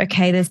 I thought,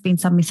 okay, there's been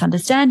some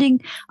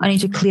misunderstanding. I need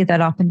to clear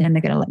that up and then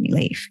they're going to let me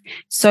leave.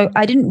 So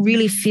I didn't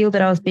really feel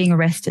that I was being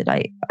arrested.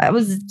 I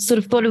was sort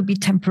of thought it would be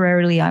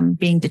temporarily I'm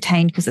being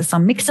detained because there's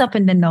some mix up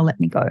and then they'll let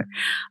me go.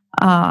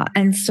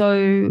 And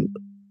so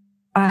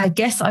I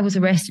guess I was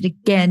arrested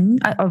again.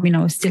 I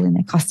was still in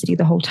their custody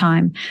the whole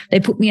time. They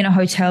put me in a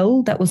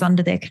hotel that was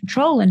under their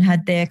control and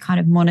had their kind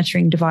of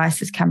monitoring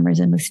devices, cameras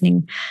and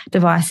listening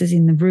devices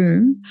in the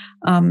room.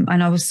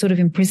 And I was sort of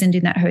imprisoned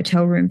in that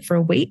hotel room for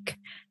a week,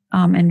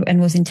 and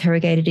was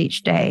interrogated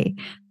each day.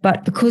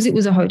 But because it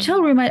was a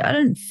hotel room, I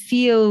didn't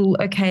feel,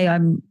 okay,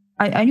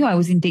 I knew I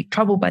was in deep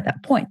trouble by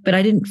that point, but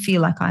I didn't feel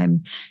like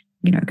I'm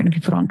going to be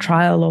put on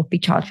trial or be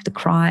charged with a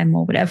crime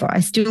or whatever. I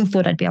still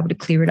thought I'd be able to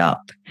clear it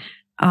up.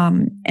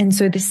 And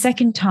so the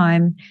second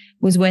time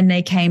was when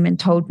they came and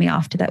told me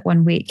after that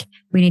 1 week,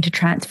 we need to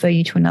transfer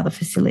you to another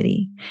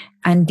facility.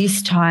 And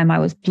this time I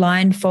was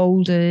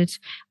blindfolded.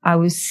 I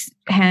was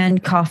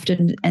handcuffed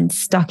and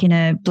stuck in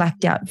a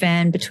blacked out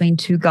van between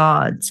two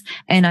guards.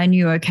 And I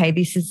knew, okay,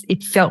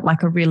 it felt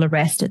like a real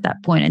arrest at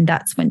that point. And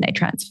that's when they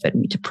transferred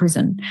me to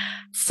prison.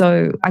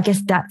 So I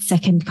guess that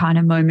second kind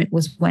of moment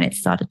was when it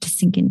started to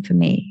sink in for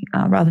me,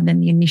 rather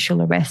than the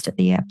initial arrest at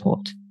the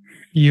airport.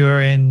 You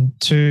were in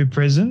two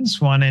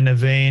prisons, one in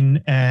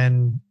Evin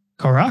and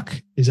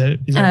Korak. Is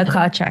that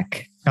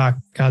Karchak.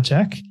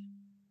 Karchak.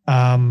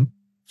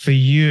 For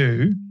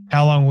you,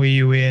 how long were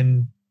you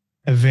in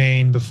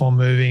Evin before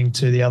moving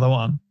to the other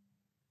one?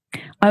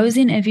 I was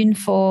in Evin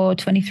for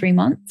 23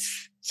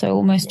 months, so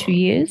almost 2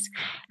 years.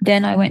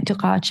 Then I went to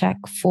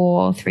Karchak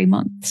for 3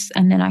 months,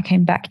 and then I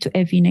came back to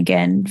Evin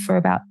again for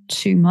about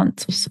 2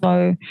 months or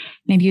so,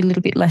 maybe a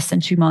little bit less than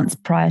 2 months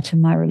prior to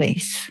my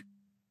release.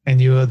 And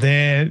you were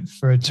there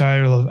for a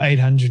total of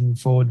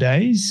 804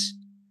 days?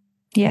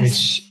 Yes.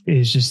 Which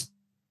is just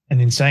an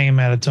insane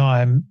amount of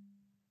time.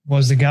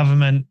 Was the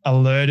government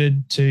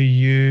alerted to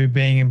you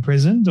being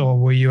imprisoned, or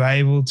were you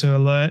able to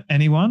alert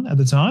anyone at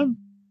the time?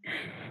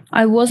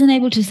 I wasn't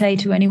able to say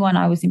to anyone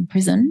I was in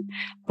prison,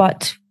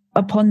 but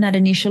upon that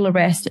initial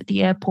arrest at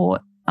the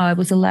airport, I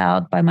was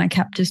allowed by my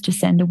captors to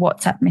send a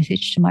WhatsApp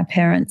message to my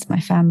parents,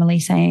 my family,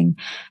 saying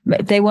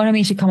they wanted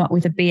me to come up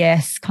with a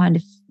BS kind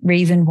of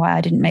reason why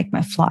I didn't make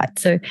my flight.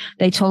 So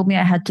they told me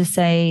I had to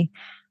say,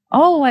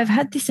 oh, I've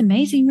had this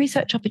amazing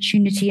research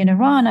opportunity in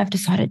Iran. I've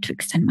decided to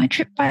extend my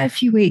trip by a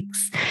few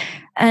weeks.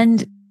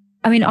 And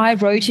I mean, I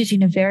wrote it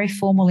in a very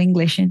formal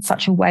English in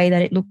such a way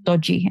that it looked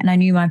dodgy, and I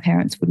knew my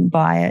parents wouldn't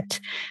buy it.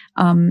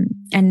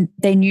 And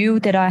they knew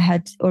that I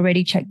had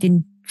already checked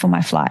in for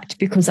my flight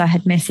because I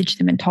had messaged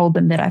them and told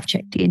them that I've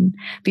checked in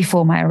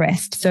before my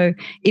arrest. So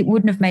it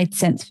wouldn't have made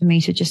sense for me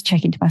to just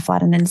check into my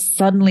flight and then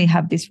suddenly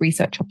have this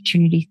research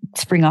opportunity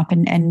spring up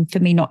and for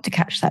me not to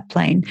catch that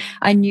plane.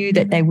 I knew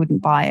that they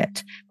wouldn't buy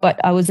it, but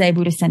I was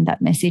able to send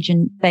that message,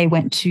 and they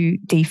went to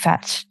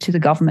DFAT, to the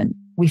government,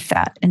 with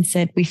that and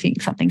said, we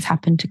think something's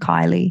happened to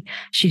Kylie.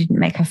 She didn't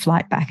make her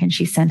flight back and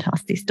she sent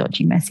us this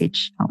dodgy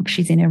message.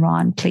 She's in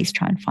Iran. Please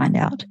try and find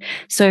out.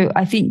 So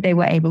I think they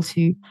were able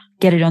to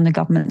get it on the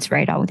government's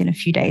radar within a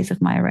few days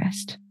of my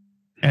arrest.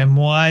 And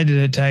why did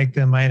it take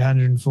them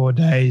 804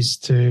 days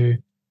to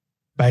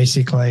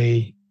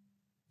basically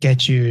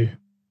get you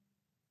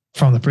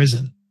from the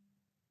prison?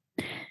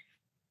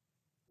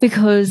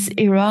 Because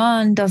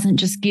Iran doesn't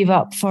just give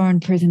up foreign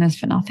prisoners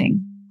for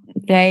nothing.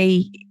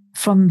 They,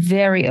 from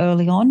very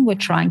early on, were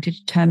trying to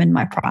determine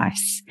my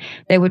price.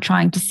 They were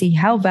trying to see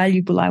how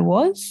valuable I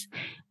was,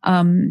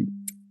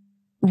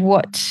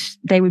 what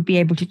they would be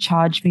able to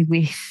charge me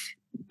with.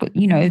 But,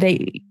 you know,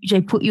 they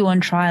put you on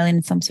trial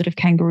in some sort of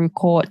kangaroo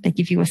court. They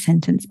give you a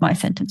sentence. My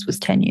sentence was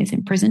 10 years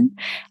in prison.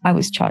 I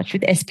was charged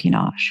with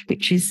espionage,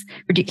 which is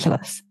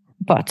ridiculous.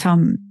 But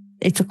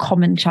it's a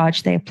common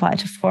charge they apply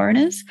to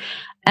foreigners.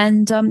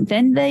 And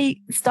then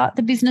they start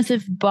the business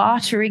of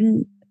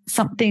bartering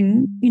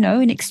something, you know,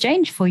 in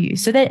exchange for you.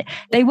 So that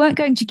they weren't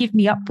going to give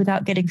me up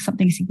without getting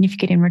something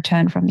significant in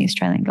return from the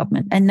Australian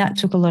government. And that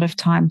took a lot of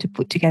time to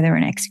put together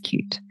and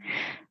execute,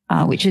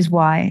 which is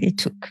why it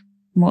took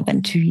more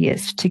than 2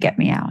 years to get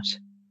me out.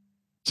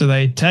 So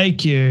they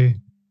take you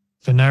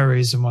for no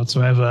reason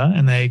whatsoever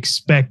and they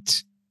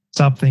expect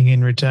something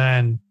in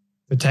return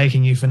for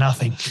taking you for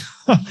nothing.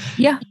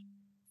 Yeah.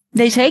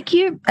 They take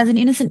you as an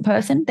innocent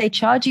person. They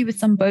charge you with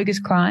some bogus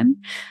crime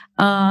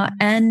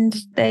and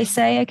they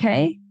say,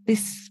 okay,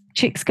 this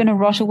chick's going to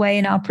rot away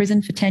in our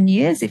prison for 10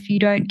 years if you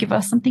don't give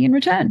us something in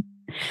return.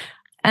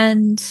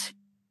 And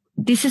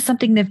this is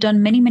something they've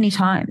done many, many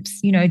times.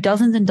 You know,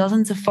 dozens and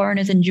dozens of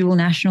foreigners and dual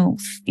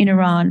nationals in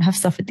Iran have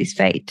suffered this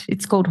fate.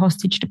 It's called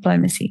hostage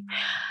diplomacy.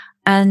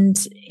 And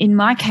in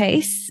my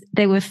case,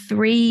 there were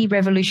 3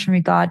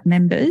 Revolutionary Guard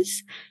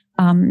members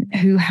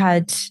who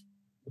had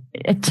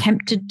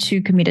attempted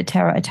to commit a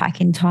terror attack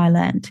in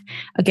Thailand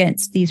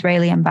against the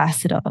Israeli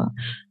ambassador.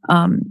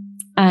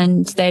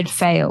 And they'd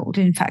failed.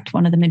 In fact,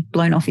 one of them had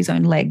blown off his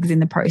own legs in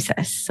the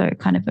process. So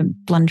kind of a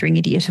blundering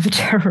idiot of a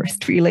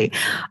terrorist, really.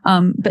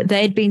 But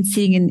they'd been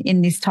sitting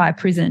in this Thai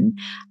prison,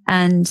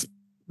 and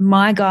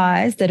my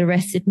guys that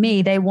arrested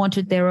me, they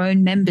wanted their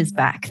own members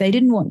back. They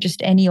didn't want just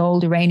any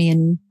old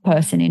Iranian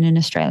person in an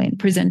Australian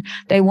prison.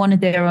 They wanted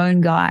their own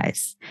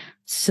guys.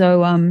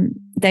 So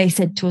they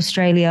said to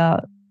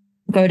Australia,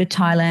 go to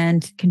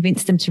Thailand,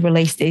 convince them to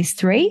release these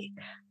 3,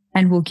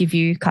 and we'll give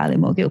you Kylie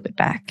Moore-Gilbert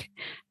back.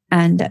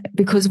 And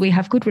because we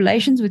have good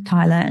relations with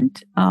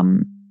Thailand,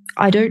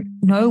 I don't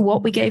know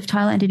what we gave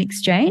Thailand in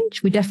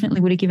exchange. We definitely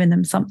would have given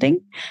them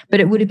something, but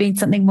it would have been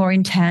something more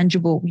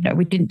intangible. You know,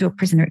 we didn't do a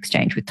prisoner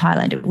exchange with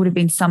Thailand. It would have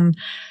been some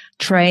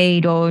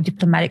trade or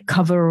diplomatic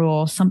cover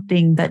or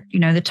something that, you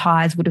know, the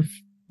Thais would have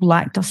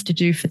liked us to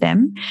do for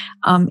them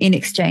in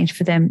exchange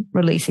for them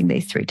releasing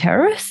these 3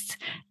 terrorists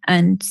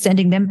and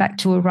sending them back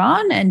to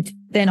Iran. And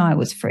then I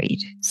was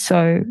freed.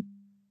 So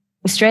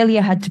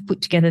Australia had to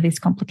put together this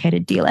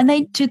complicated deal. And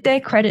they, to their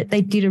credit,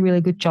 they did a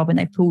really good job and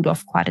they pulled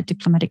off quite a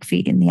diplomatic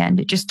feat in the end.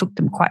 It just took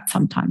them quite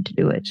some time to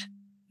do it.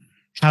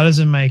 How does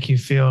it make you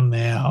feel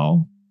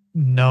now,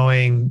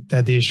 knowing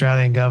that the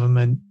Australian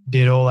government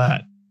did all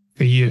that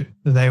for you,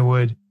 that they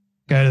would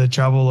go to the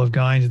trouble of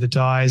going to the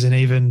Thais and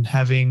even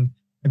having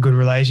a good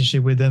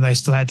relationship with them? They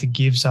still had to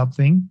give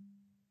something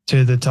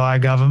to the Thai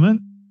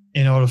government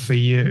in order for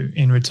you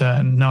in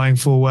return, knowing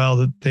full well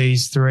that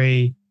these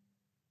 3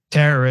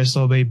 terrorists,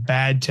 or be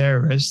bad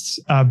terrorists,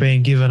 are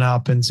being given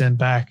up and sent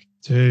back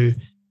to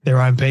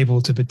their own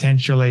people to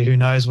potentially, who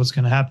knows what's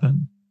going to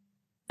happen.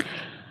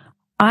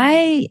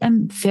 I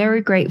am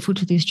very grateful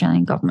to the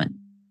Australian government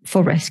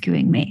for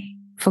rescuing me,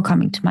 for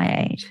coming to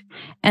my aid.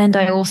 And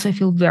I also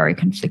feel very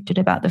conflicted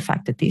about the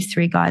fact that these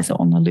 3 guys are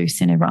on the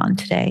loose in Iran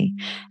today.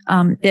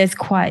 There's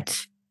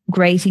quite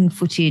grating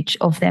footage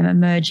of them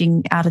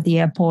emerging out of the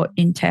airport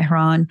in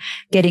Tehran,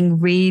 getting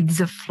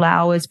wreaths of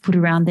flowers put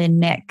around their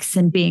necks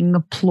and being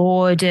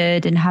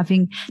applauded and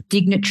having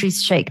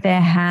dignitaries shake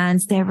their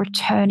hands. They're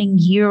returning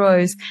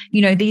heroes.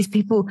 You know, these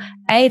people,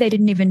 they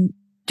didn't even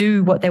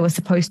do what they were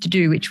supposed to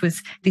do, which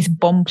was this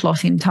bomb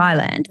plot in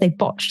Thailand. They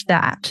botched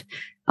that.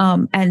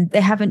 And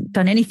they haven't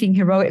done anything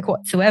heroic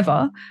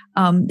whatsoever.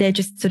 They're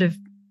just sort of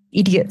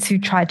idiots who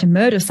tried to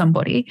murder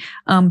somebody,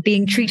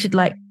 being treated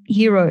like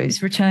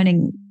heroes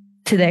returning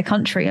to their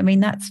country. I mean,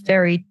 that's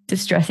very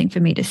distressing for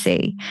me to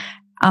see.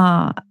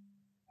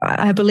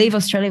 I believe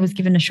Australia was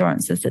given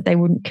assurances that they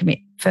wouldn't commit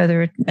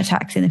further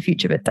attacks in the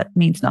future, but that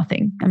means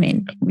nothing. I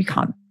mean, we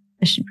can't.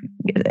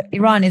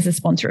 Iran is a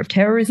sponsor of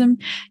terrorism.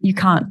 You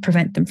can't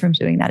prevent them from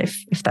doing that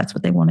if that's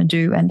what they want to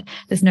do, and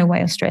there's no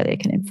way Australia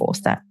can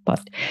enforce that.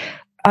 But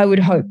I would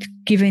hope,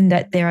 given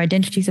that their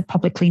identities are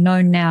publicly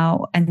known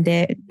now and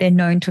they're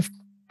known to have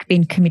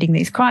been committing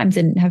these crimes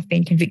and have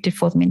been convicted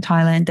for them in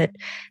Thailand, that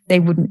they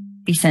wouldn't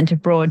be sent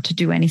abroad to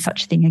do any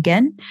such thing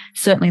again.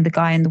 Certainly the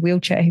guy in the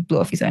wheelchair who blew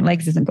off his own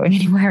legs isn't going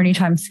anywhere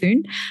anytime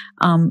soon.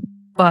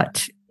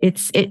 But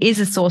it is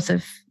a source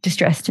of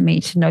distress to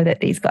me to know that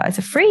these guys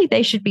are free.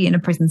 They should be in a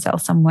prison cell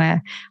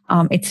somewhere.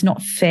 It's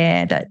not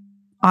fair that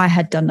I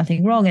had done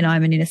nothing wrong and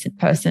I'm an innocent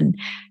person.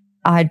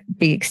 I'd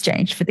be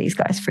exchanged for these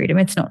guys' freedom.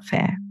 It's not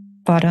fair.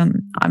 But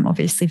I'm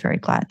obviously very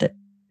glad that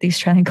the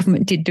Australian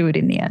government did do it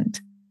in the end.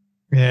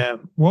 Yeah.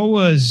 What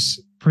was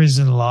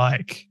prison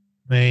like?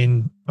 I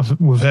mean,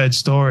 we've heard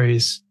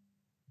stories,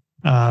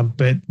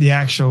 but the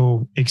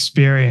actual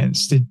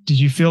experience, did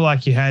you feel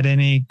like you had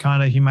any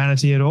kind of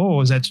humanity at all, or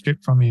was that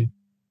stripped from you?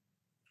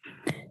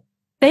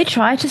 They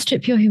try to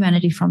strip your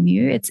humanity from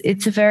you.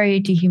 It's a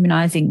very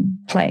dehumanizing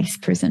place,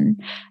 prison.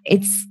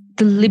 It's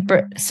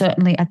deliberate,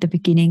 certainly at the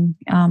beginning,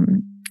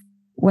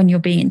 when you're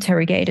being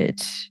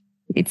interrogated.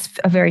 It's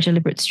a very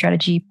deliberate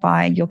strategy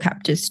by your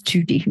captors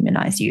to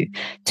dehumanize you,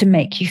 to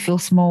make you feel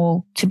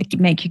small, to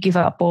make you give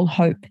up all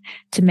hope,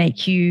 to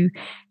make you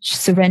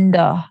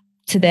surrender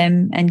to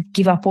them and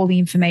give up all the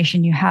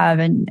information you have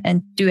and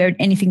do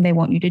anything they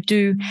want you to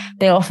do.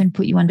 They often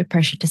put you under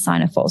pressure to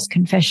sign a false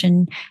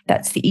confession.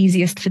 That's the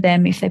easiest for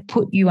them. If they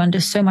put you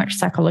under so much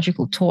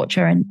psychological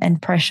torture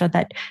and pressure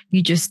that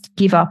you just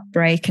give up,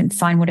 break, and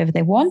sign whatever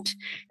they want,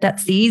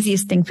 that's the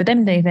easiest thing for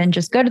them. They then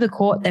just go to the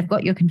court, they've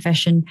got your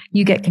confession,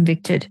 you get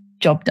convicted,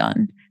 job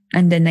done.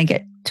 And then they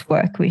get to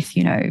work with,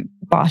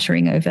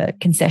 bartering over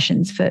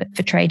concessions for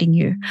trading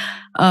you.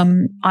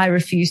 I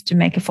refused to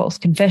make a false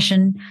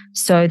confession,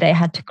 so they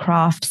had to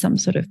craft some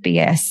sort of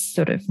BS,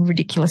 sort of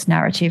ridiculous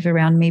narrative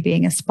around me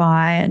being a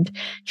spy and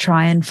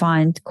try and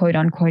find quote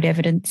unquote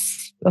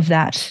evidence of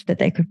that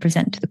they could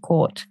present to the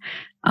court.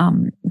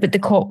 But the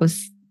court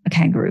was a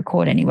kangaroo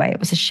court anyway. It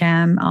was a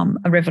sham.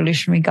 A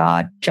Revolutionary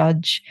Guard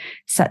judge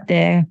sat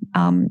there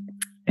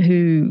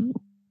who,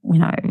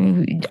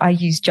 I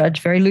use judge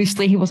very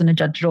loosely. He wasn't a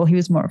judge at all. He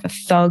was more of a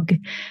thug.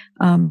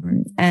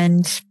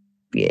 And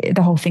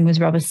the whole thing was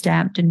rubber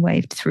stamped and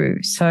waved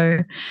through. So,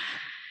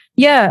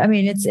 yeah, I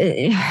mean,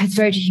 it's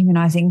very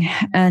dehumanizing,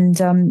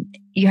 and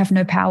you have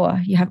no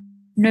power. You have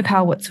no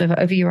power whatsoever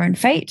over your own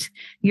fate.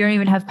 You don't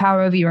even have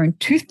power over your own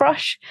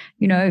toothbrush.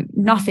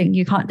 Nothing.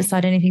 You can't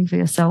decide anything for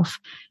yourself.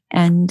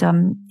 And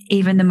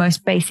even the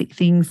most basic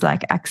things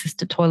like access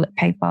to toilet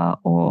paper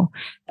or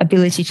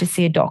ability to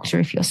see a doctor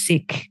if you're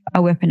sick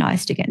are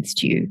weaponized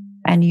against you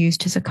and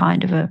used as a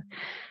kind of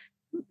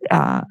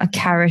a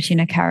carrot in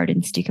a carrot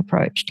and stick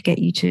approach to get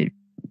you to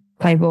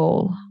play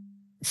ball.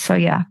 So,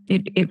 yeah,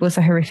 it was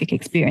a horrific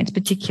experience,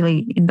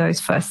 particularly in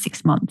those first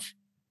 6 months.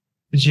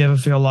 Did you ever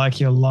feel like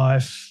your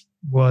life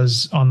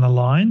was on the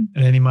line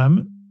at any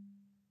moment?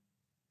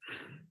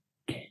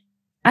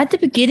 At the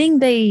beginning,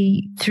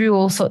 they threw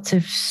all sorts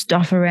of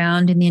stuff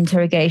around in the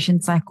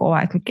interrogations, like,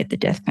 I could get the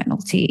death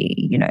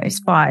penalty,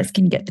 spies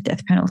can get the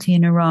death penalty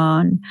in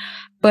Iran.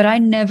 But I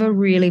never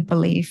really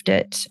believed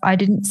it. I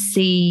didn't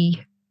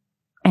see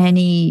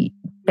any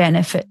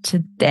benefit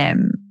to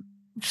them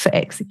for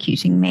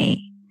executing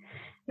me.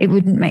 It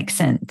wouldn't make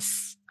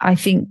sense. I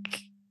think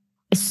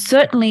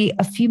certainly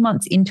a few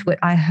months into it,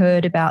 I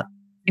heard about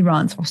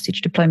Iran's hostage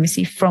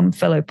diplomacy from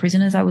fellow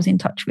prisoners I was in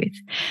touch with.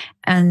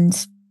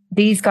 And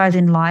these guys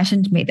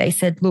enlightened me. They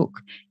said,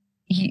 look,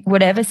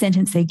 whatever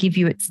sentence they give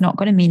you, it's not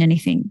going to mean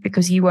anything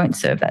because you won't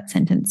serve that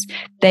sentence.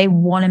 They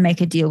want to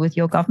make a deal with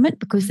your government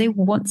because they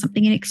want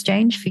something in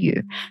exchange for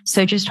you.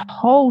 So just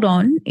hold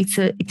on. It's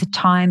a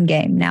time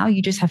game now.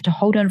 You just have to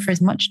hold on for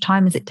as much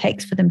time as it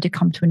takes for them to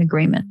come to an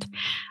agreement.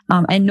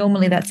 And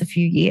normally that's a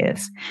few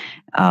years.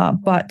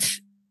 But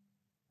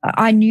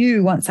I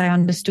knew once I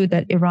understood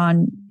that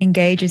Iran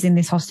engages in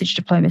this hostage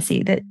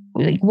diplomacy that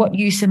what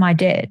use am I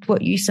dead?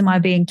 What use am I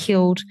being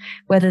killed?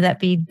 Whether that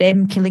be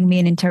them killing me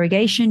in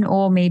interrogation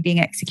or me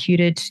being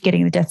executed,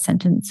 getting the death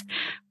sentence.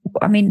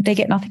 I mean, they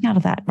get nothing out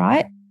of that,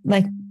 right?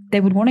 Like they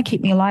would want to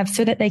keep me alive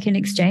so that they can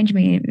exchange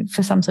me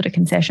for some sort of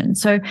concession.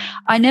 So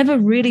I never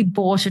really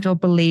bought it or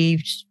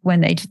believed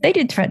when they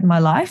did threaten my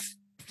life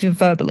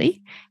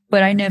verbally,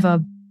 but I never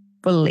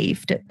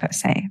believed it per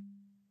se.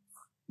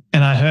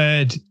 And I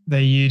heard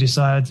that you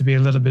decided to be a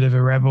little bit of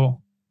a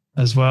rebel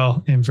as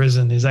well in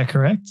prison. Is that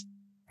correct?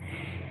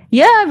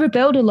 Yeah, I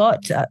rebelled a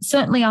lot,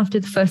 certainly after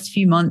the first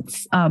few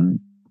months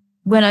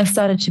when I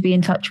started to be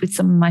in touch with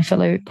some of my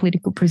fellow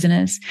political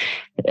prisoners.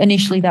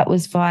 Initially, that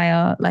was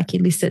via like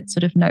illicit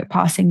sort of note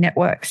passing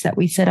networks that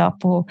we set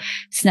up or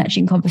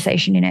snatching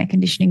conversation in air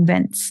conditioning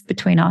vents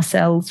between our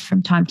cells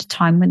from time to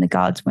time when the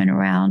guards weren't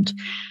around.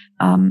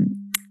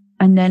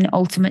 And then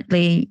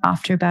ultimately,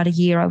 after about a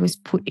year, I was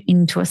put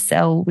into a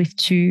cell with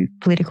 2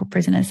 political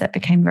prisoners that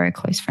became very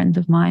close friends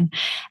of mine.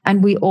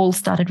 And we all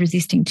started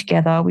resisting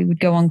together. We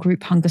would go on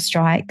group hunger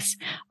strikes.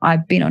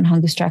 I've been on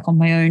hunger strike on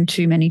my own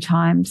too many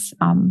times.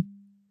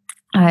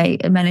 I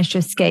managed to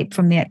escape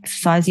from the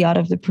exercise yard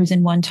of the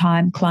prison one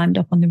time, climbed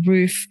up on the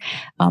roof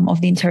of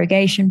the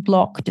interrogation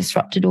block,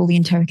 disrupted all the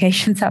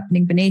interrogations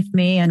happening beneath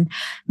me, and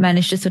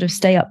managed to sort of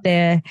stay up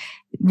there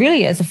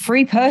really as a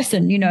free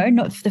person, you know,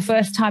 not for the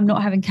first time,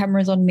 not having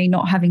cameras on me,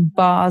 not having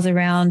bars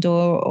around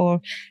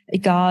or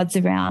guards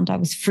around. I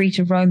was free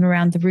to roam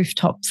around the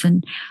rooftops.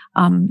 And,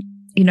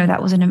 you know,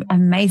 that was an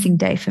amazing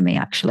day for me,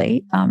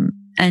 actually.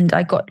 And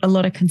I got a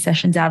lot of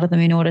concessions out of them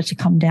in order to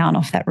come down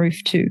off that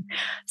roof too.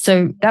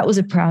 So that was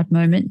a proud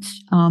moment.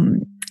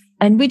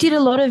 And we did a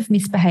lot of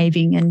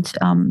misbehaving,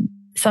 and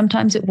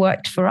sometimes it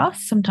worked for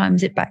us,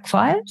 sometimes it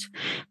backfired,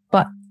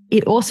 but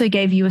it also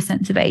gave you a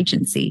sense of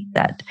agency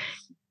that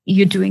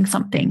you're doing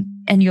something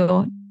and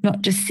you're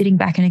not just sitting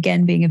back and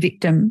again being a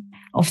victim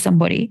of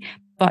somebody,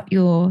 but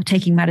you're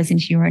taking matters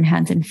into your own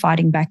hands and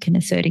fighting back and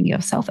asserting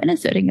yourself and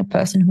asserting your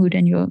personhood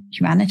and your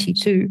humanity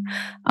too,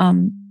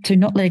 to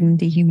not letting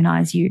them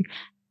dehumanize you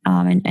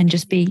and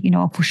just be, you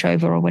know, a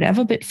pushover or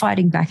whatever, but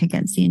fighting back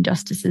against the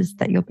injustices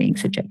that you're being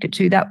subjected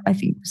to. That I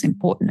think was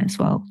important as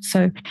well.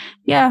 So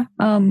yeah,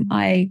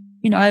 I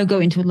go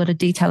into a lot of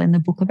detail in the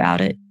book about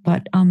it,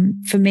 but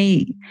for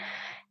me,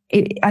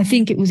 I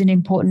think it was an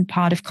important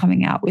part of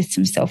coming out with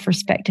some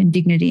self-respect and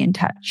dignity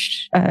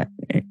attached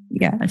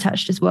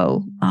as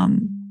well.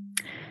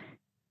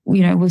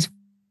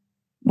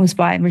 Was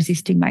by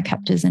resisting my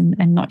captors and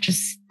not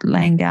just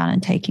laying down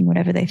and taking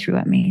whatever they threw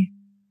at me.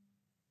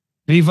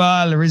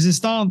 Viva la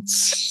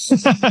resistance,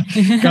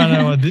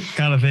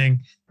 kind of thing.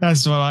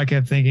 That's what I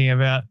kept thinking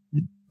about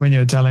when you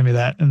were telling me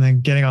that, and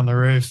then getting on the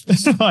roof.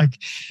 Like,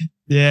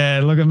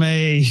 yeah, look at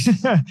me.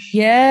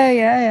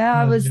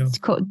 Yeah. I was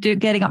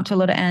getting up to a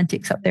lot of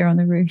antics up there on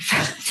the roof,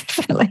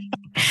 definitely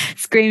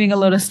screaming a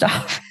lot of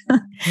stuff. I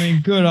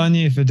mean, good on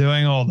you for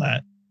doing all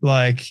that.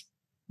 Like,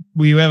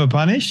 were you ever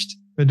punished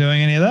for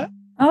doing any of that?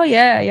 Oh,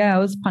 yeah. I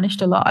was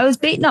punished a lot. I was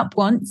beaten up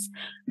once.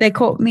 They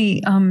caught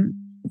me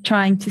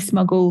trying to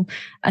smuggle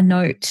a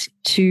note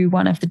to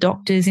one of the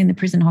doctors in the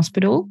prison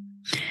hospital.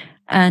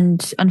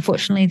 And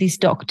unfortunately, this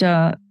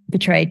doctor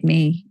betrayed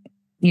me.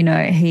 You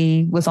know,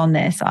 he was on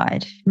their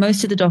side.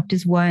 Most of the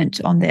doctors weren't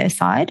on their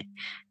side.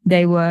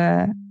 They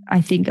were,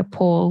 I think,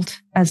 appalled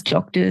as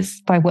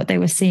doctors by what they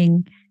were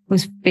seeing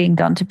was being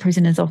done to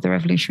prisoners of the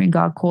Revolutionary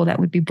Guard Corps that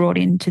would be brought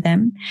in to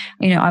them.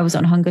 You know, I was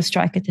on hunger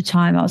strike at the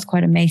time. I was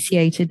quite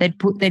emaciated. They'd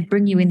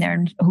bring you in there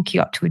and hook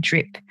you up to a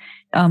drip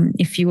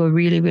if you were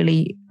really,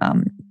 really,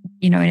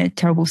 in a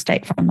terrible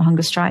state from the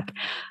hunger strike.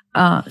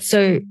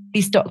 So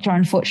this doctor,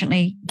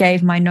 unfortunately,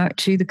 gave my note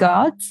to the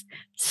guards.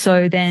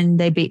 So then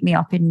they beat me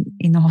up in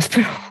the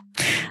hospital.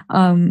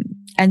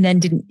 And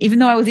then even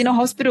though I was in a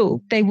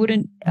hospital, they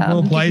wouldn't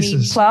give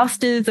me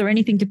plasters or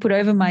anything to put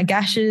over my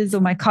gashes or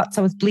my cuts.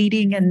 I was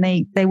bleeding, and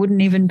they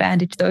wouldn't even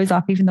bandage those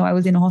up, even though I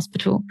was in a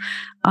hospital.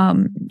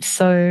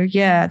 So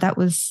yeah, that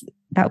was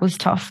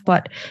tough.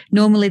 But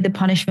normally the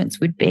punishments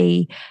would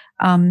be,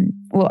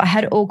 I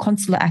had all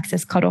consular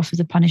access cut off as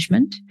a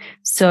punishment.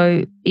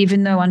 So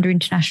even though under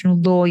international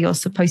law, you're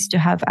supposed to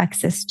have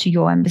access to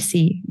your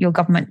embassy, your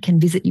government can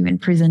visit you in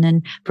prison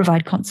and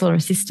provide consular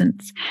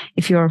assistance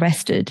if you're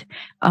arrested.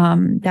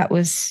 That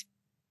was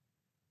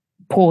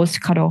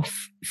paused, cut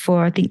off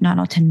for, I think, 9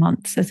 or 10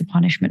 months as a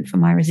punishment for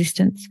my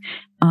resistance.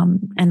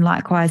 And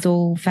likewise,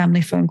 all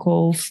family phone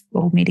calls,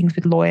 all meetings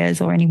with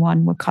lawyers or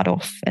anyone were cut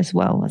off as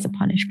well as a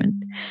punishment.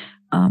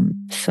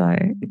 So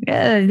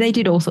yeah, they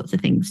did all sorts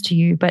of things to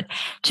you. But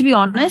to be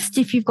honest,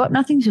 if you've got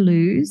nothing to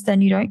lose,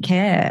 then you don't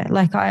care.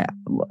 Like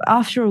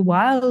after a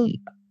while,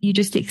 you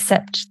just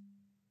accept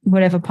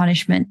whatever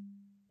punishment.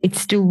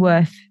 It's still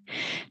worth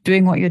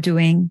doing what you're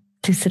doing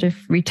to sort of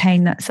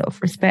retain that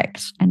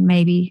self-respect and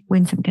maybe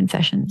win some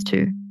concessions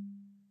too.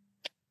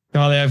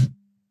 Kylie, I've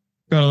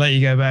got to let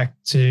you go back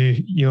to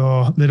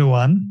your little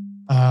one.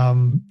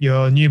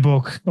 Your new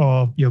book,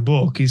 or your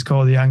book, is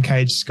called The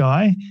Uncaged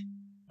Sky.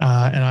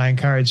 And I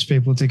encourage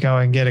people to go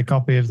and get a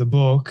copy of the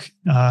book.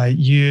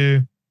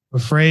 You were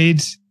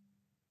freed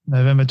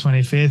November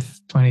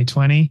 25th,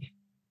 2020,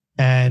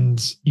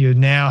 and you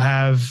now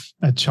have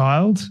a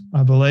child,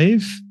 I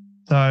believe.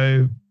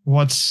 So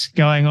what's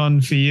going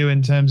on for you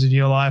in terms of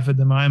your life at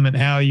the moment?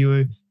 How are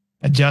you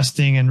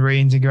adjusting and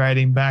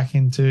reintegrating back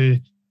into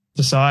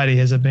society?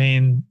 Has it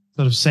been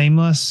sort of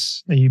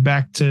seamless? Are you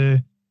back to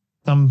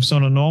some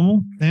sort of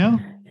normal now?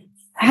 It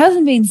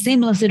hasn't been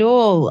seamless at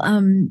all.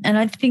 And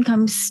I think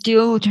I'm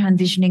still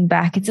transitioning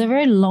back. It's a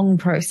very long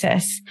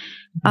process.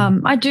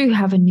 I do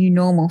have a new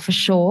normal for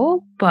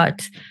sure,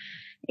 but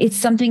it's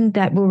something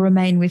that will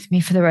remain with me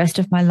for the rest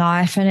of my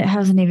life. And it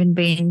hasn't even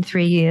been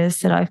 3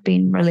 years that I've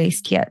been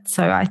released yet.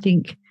 So I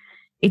think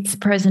it's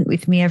present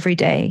with me every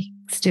day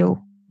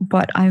still.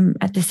 But I'm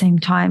at the same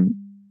time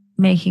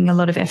making a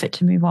lot of effort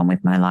to move on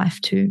with my life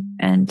too.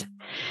 And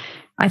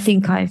I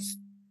think I've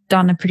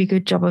done a pretty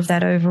good job of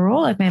that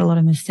overall. I've made a lot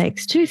of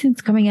mistakes too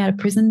since coming out of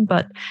prison,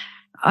 but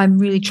I'm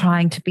really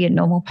trying to be a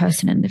normal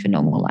person and live a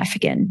normal life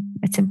again.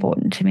 It's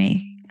important to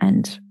me.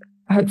 And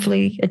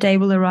hopefully a day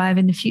will arrive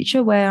in the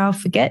future where I'll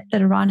forget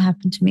that Iran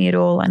happened to me at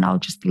all, and I'll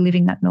just be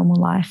living that normal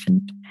life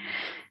and,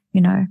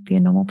 you know, be a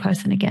normal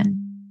person again.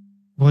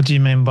 What do you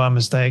mean by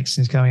mistakes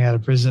since coming out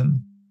of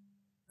prison?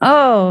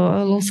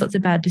 Oh, all sorts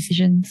of bad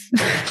decisions,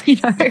 you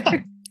know,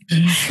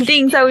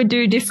 things I would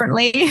do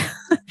differently.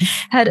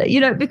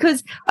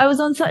 Because I was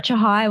on such a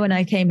high when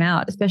I came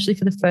out, especially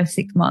for the first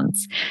 6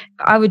 months.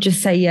 I would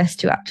just say yes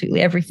to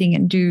absolutely everything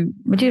and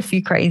I did a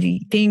few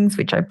crazy things,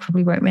 which I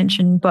probably won't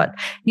mention, but,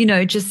 you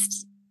know,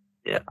 just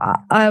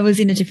I was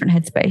in a different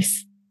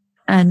headspace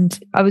and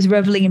I was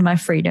reveling in my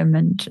freedom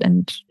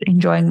and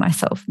enjoying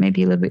myself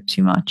maybe a little bit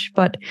too much.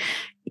 But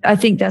I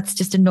think that's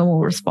just a normal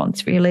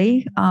response,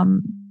 really.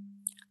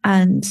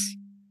 And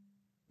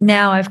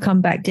now I've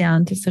come back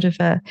down to sort of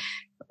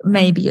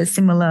maybe a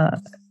similar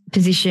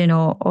position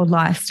or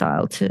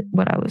lifestyle to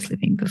what I was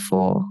living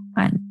before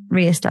and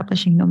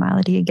reestablishing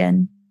normality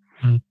again.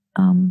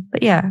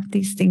 But yeah,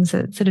 these things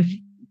are sort of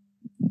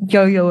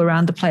yo-yo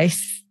around the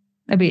place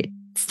a bit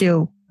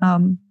still.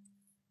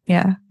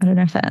 Yeah, I don't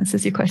know if that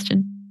answers your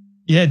question.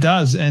 Yeah, it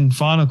does. And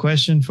final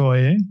question for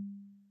you.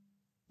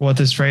 What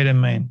does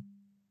freedom mean?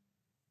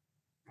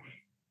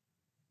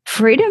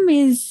 Freedom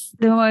is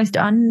the most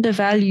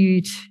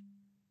undervalued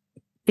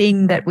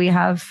thing that we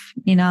have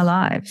in our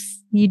lives.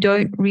 You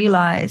don't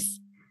realize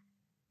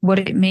what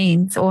it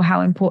means or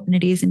how important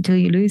it is until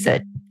you lose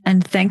it.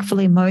 And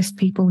thankfully, most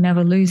people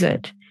never lose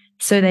it.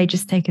 So they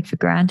just take it for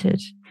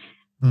granted.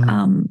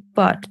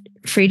 But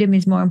freedom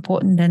is more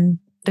important than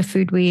the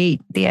food we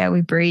eat, the air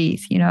we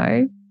breathe, you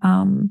know.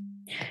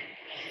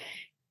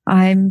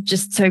 I'm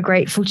just so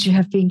grateful to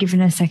have been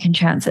given a second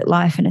chance at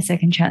life and a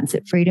second chance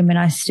at freedom. And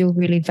I still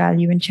really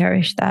value and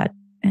cherish that.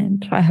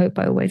 And I hope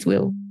I always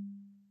will.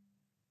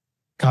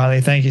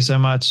 Kylie, thank you so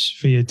much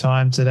for your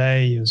time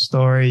today, your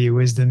story, your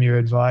wisdom, your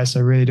advice.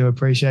 I really do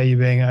appreciate you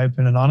being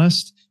open and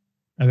honest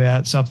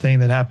about something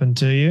that happened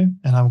to you.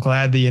 And I'm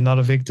glad that you're not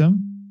a victim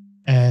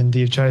and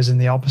you've chosen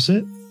the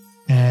opposite.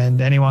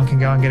 And anyone can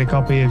go and get a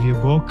copy of your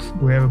book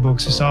wherever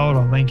books are sold.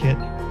 I'll link it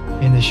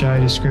in the show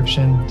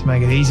description to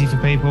make it easy for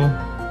people.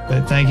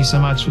 But thank you so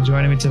much for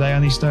joining me today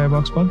on the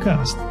Storybox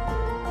podcast.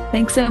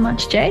 Thanks so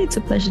much, Jay. It's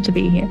a pleasure to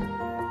be here.